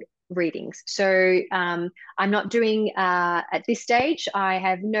offering readings. So I'm not doing at this stage, I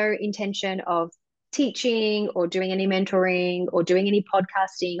have no intention of teaching or doing any mentoring or doing any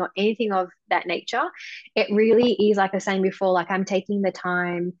podcasting or anything of that nature. It really is, like I was saying before, like I'm taking the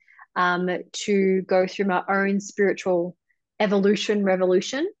time to go through my own spiritual evolution,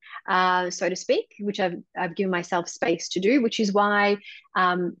 revolution, so to speak, which I've given myself space to do, which is why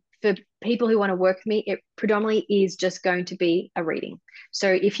for people who want to work with me, it predominantly is just going to be a reading.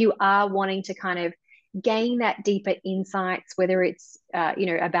 So if you are wanting to kind of gain that deeper insights, whether it's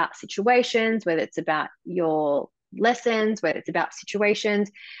about situations, whether it's about your lessons, whether it's about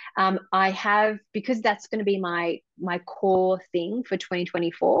situations, I have, because that's going to be my core thing for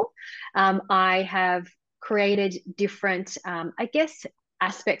 2024. I have created different, I guess,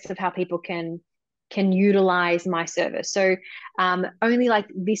 aspects of how people can utilize my service. So only like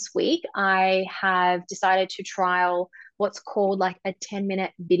this week, I have decided to trial what's called like a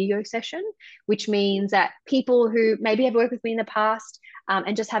 10-minute video session, which means that people who maybe have worked with me in the past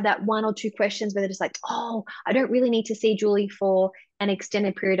and just have that one or two questions where they're just like, oh, I don't really need to see Julie for an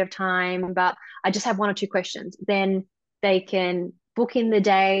extended period of time, but I just have one or two questions, then they can book in the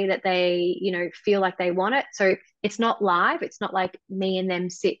day that they, feel like they want it. So it's not live. It's not like me and them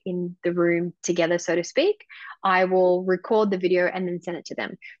sit in the room together, so to speak. I will record the video and then send it to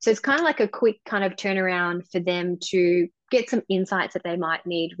them. So it's kind of like a quick kind of turnaround for them to get some insights that they might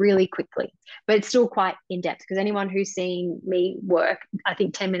need really quickly. But it's still quite in depth, because anyone who's seen me work, I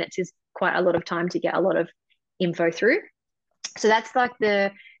think 10 minutes is quite a lot of time to get a lot of info through. So that's like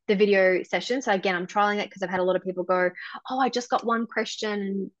the video session. So again, I'm trialing it because I've had a lot of people go, oh, I just got one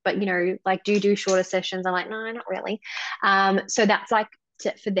question, but like, do you do shorter sessions? I'm like, no, not really. So that's like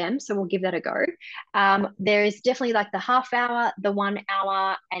for them. So we'll give that a go. There is definitely like the half hour, the 1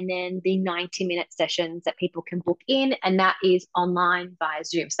 hour, and then the 90-minute sessions that people can book in. And that is online via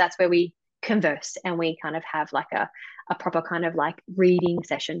Zoom. So that's where we converse and we kind of have like a proper kind of like reading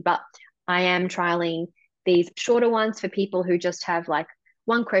session. But I am trialing these shorter ones for people who just have like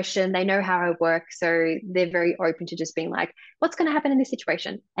one question. They know how I work, so they're very open to just being like, what's going to happen in this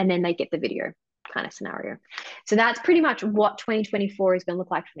situation? And then they get the video kind of scenario. So that's pretty much what 2024 is going to look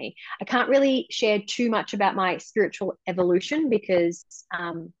like for me. I can't really share too much about my spiritual evolution because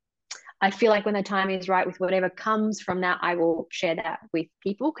I feel like when the time is right with whatever comes from that, I will share that with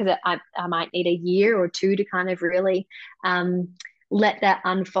people, because I might need a year or two to kind of really let that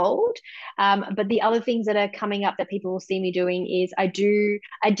unfold. But the other things that are coming up that people will see me doing is I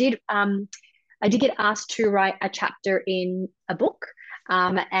did get asked to write a chapter in a book.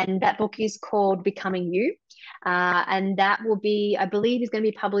 And that book is called Becoming You. And that will be, I believe, is going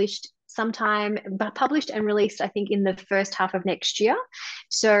to be published sometime, but published and released, I think, in the first half of next year.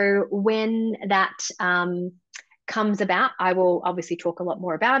 So when that comes about, I will obviously talk a lot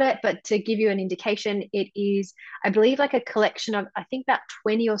more about it. But to give you an indication, it is, I believe, like a collection of, I think, about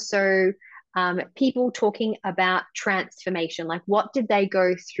 20 or so people talking about transformation. Like, what did they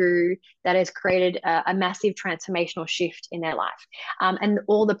go through that has created a massive transformational shift in their life? And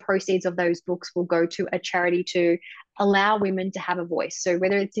all the proceeds of those books will go to a charity to allow women to have a voice. So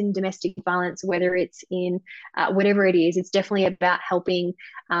whether it's in domestic violence, whether it's in whatever it is, it's definitely about helping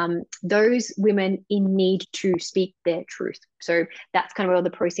those women in need to speak their truth. So that's kind of where all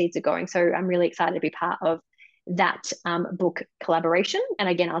the proceeds are going. So I'm really excited to be part of that book collaboration. And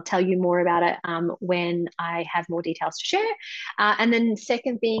again, I'll tell you more about it when I have more details to share. And then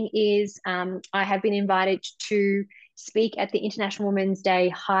second thing is I have been invited to speak at the International Women's Day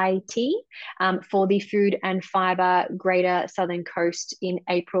High Tea for the Food and Fibre Greater Southern Coast in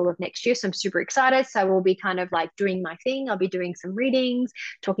April of next year. So I'm super excited. So we'll be kind of like doing my thing. I'll be doing some readings,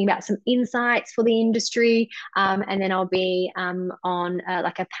 talking about some insights for the industry. And then I'll be on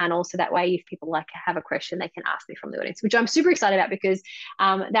like a panel. So that way, if people like have a question, they can ask me from the audience, which I'm super excited about because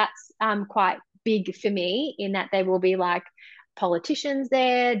that's quite big for me in that there will be like politicians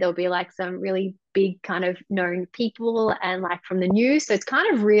there. There'll be like some really big kind of known people and like from the news. So it's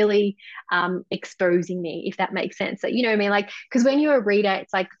kind of really exposing me, if that makes sense. So, you know what I mean? Like, because when you're a reader,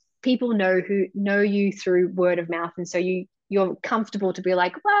 it's like people know you through word of mouth. And so you're comfortable to be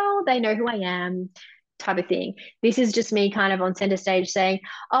like, well, they know who I am type of thing. This is just me kind of on center stage saying,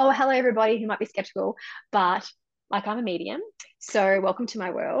 oh, hello, everybody who might be skeptical, but like I'm a medium. So welcome to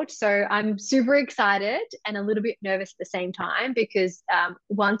my world. So I'm super excited and a little bit nervous at the same time because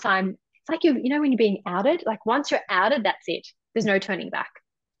it's like you know, when you're being outed, like once you're outed, that's it. There's no turning back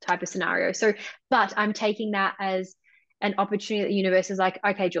type of scenario. So, but I'm taking that as an opportunity that the universe is like,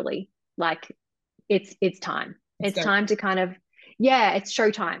 okay, Julie, like it's time. It's time to kind of, yeah, it's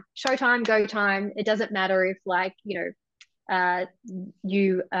showtime, go time. It doesn't matter if like, you know,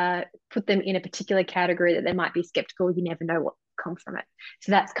 you put them in a particular category that they might be skeptical. You never know what comes from it.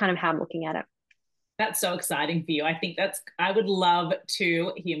 So that's kind of how I'm looking at it. That's so exciting for you. I think I would love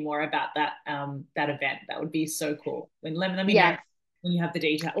to hear more about that that event. That would be so cool. Let me know when you have the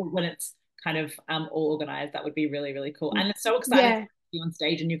detail or when it's kind of all organized. That would be really, really cool. And it's so exciting to be on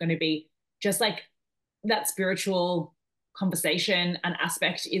stage and you're going to be just like that spiritual conversation and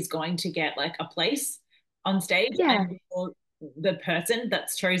aspect is going to get like a place on stage. And the person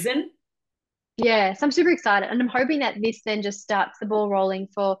that's chosen. Yeah, so I'm super excited and I'm hoping that this then just starts the ball rolling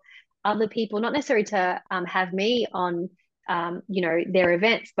for other people, not necessarily to have me on you know, their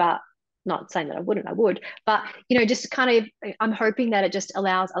events, but not saying that I would, but you know, just kind of I'm hoping that it just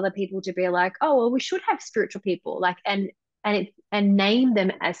allows other people to be like, oh well, we should have spiritual people, like and name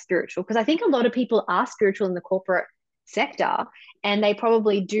them as spiritual, because I think a lot of people are spiritual in the corporate sector and they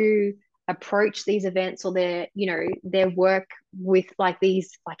probably do approach these events or their, you know, their work with like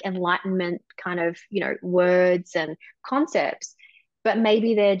these like enlightenment kind of, you know, words and concepts, but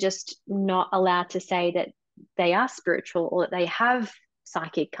maybe they're just not allowed to say that they are spiritual or that they have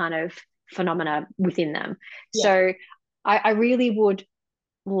psychic kind of phenomena within them. So I really would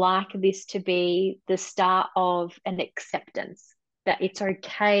like this to be the start of an acceptance that it's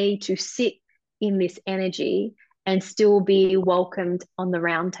okay to sit in this energy and still be welcomed on the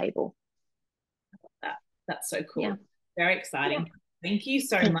round table. That's so cool. Yeah. Very exciting. Yeah. Thank you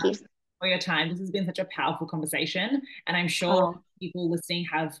so much for your time. This has been such a powerful conversation. And I'm sure people listening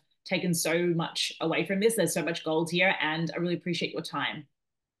have taken so much away from this. There's so much gold here. And I really appreciate your time.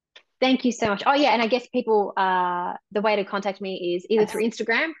 Thank you so much. Oh, yeah. And I guess people, the way to contact me is either through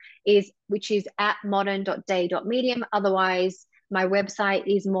Instagram, which is at modern.day.medium. Otherwise, my website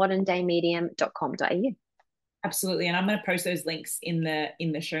is moderndaymedium.com.au. Absolutely. And I'm going to post those links in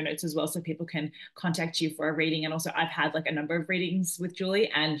the show notes as well so people can contact you for a reading. And also I've had like a number of readings with Julie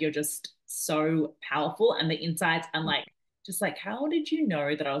and you're just so powerful and the insights and like, just like, how did you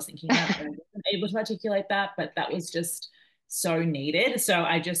know that I was thinking that? I wasn't able to articulate that, but that was just so needed. So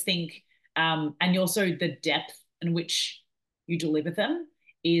I just think, and also the depth in which you deliver them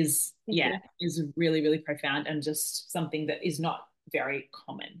is really, really profound and just something that is not very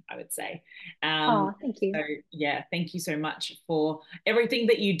common, I would say. Thank you. So yeah, thank you so much for everything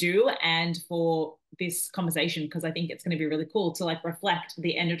that you do and for this conversation, because I think it's going to be really cool to like reflect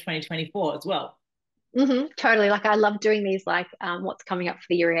the end of 2024 as well. Totally. Like I love doing these like what's coming up for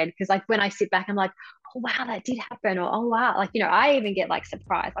the year ahead, because like when I sit back I'm like, oh wow, that did happen, or oh wow, like, you know, I even get like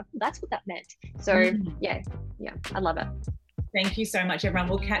surprised, like that's what that meant. So yeah, I love it. Thank you so much, everyone.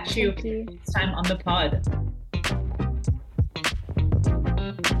 We'll catch you next time on the pod.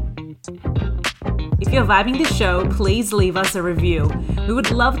 If you're vibing this show, please leave us a review. We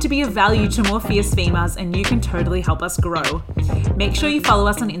would love to be of value to more fierce females and you can totally help us grow. Make sure you follow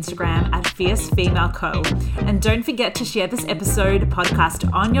us on Instagram at Fierce Female Co. And don't forget to share this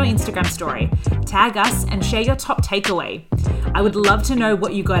podcast on your Instagram story. Tag us and share your top takeaway. I would love to know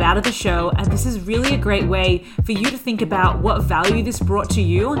what you got out of the show, and this is really a great way for you to think about what value this brought to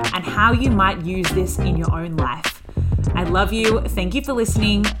you and how you might use this in your own life. I love you. Thank you for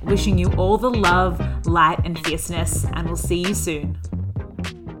listening. Wishing you all the love, light, and fierceness, and we'll see you soon.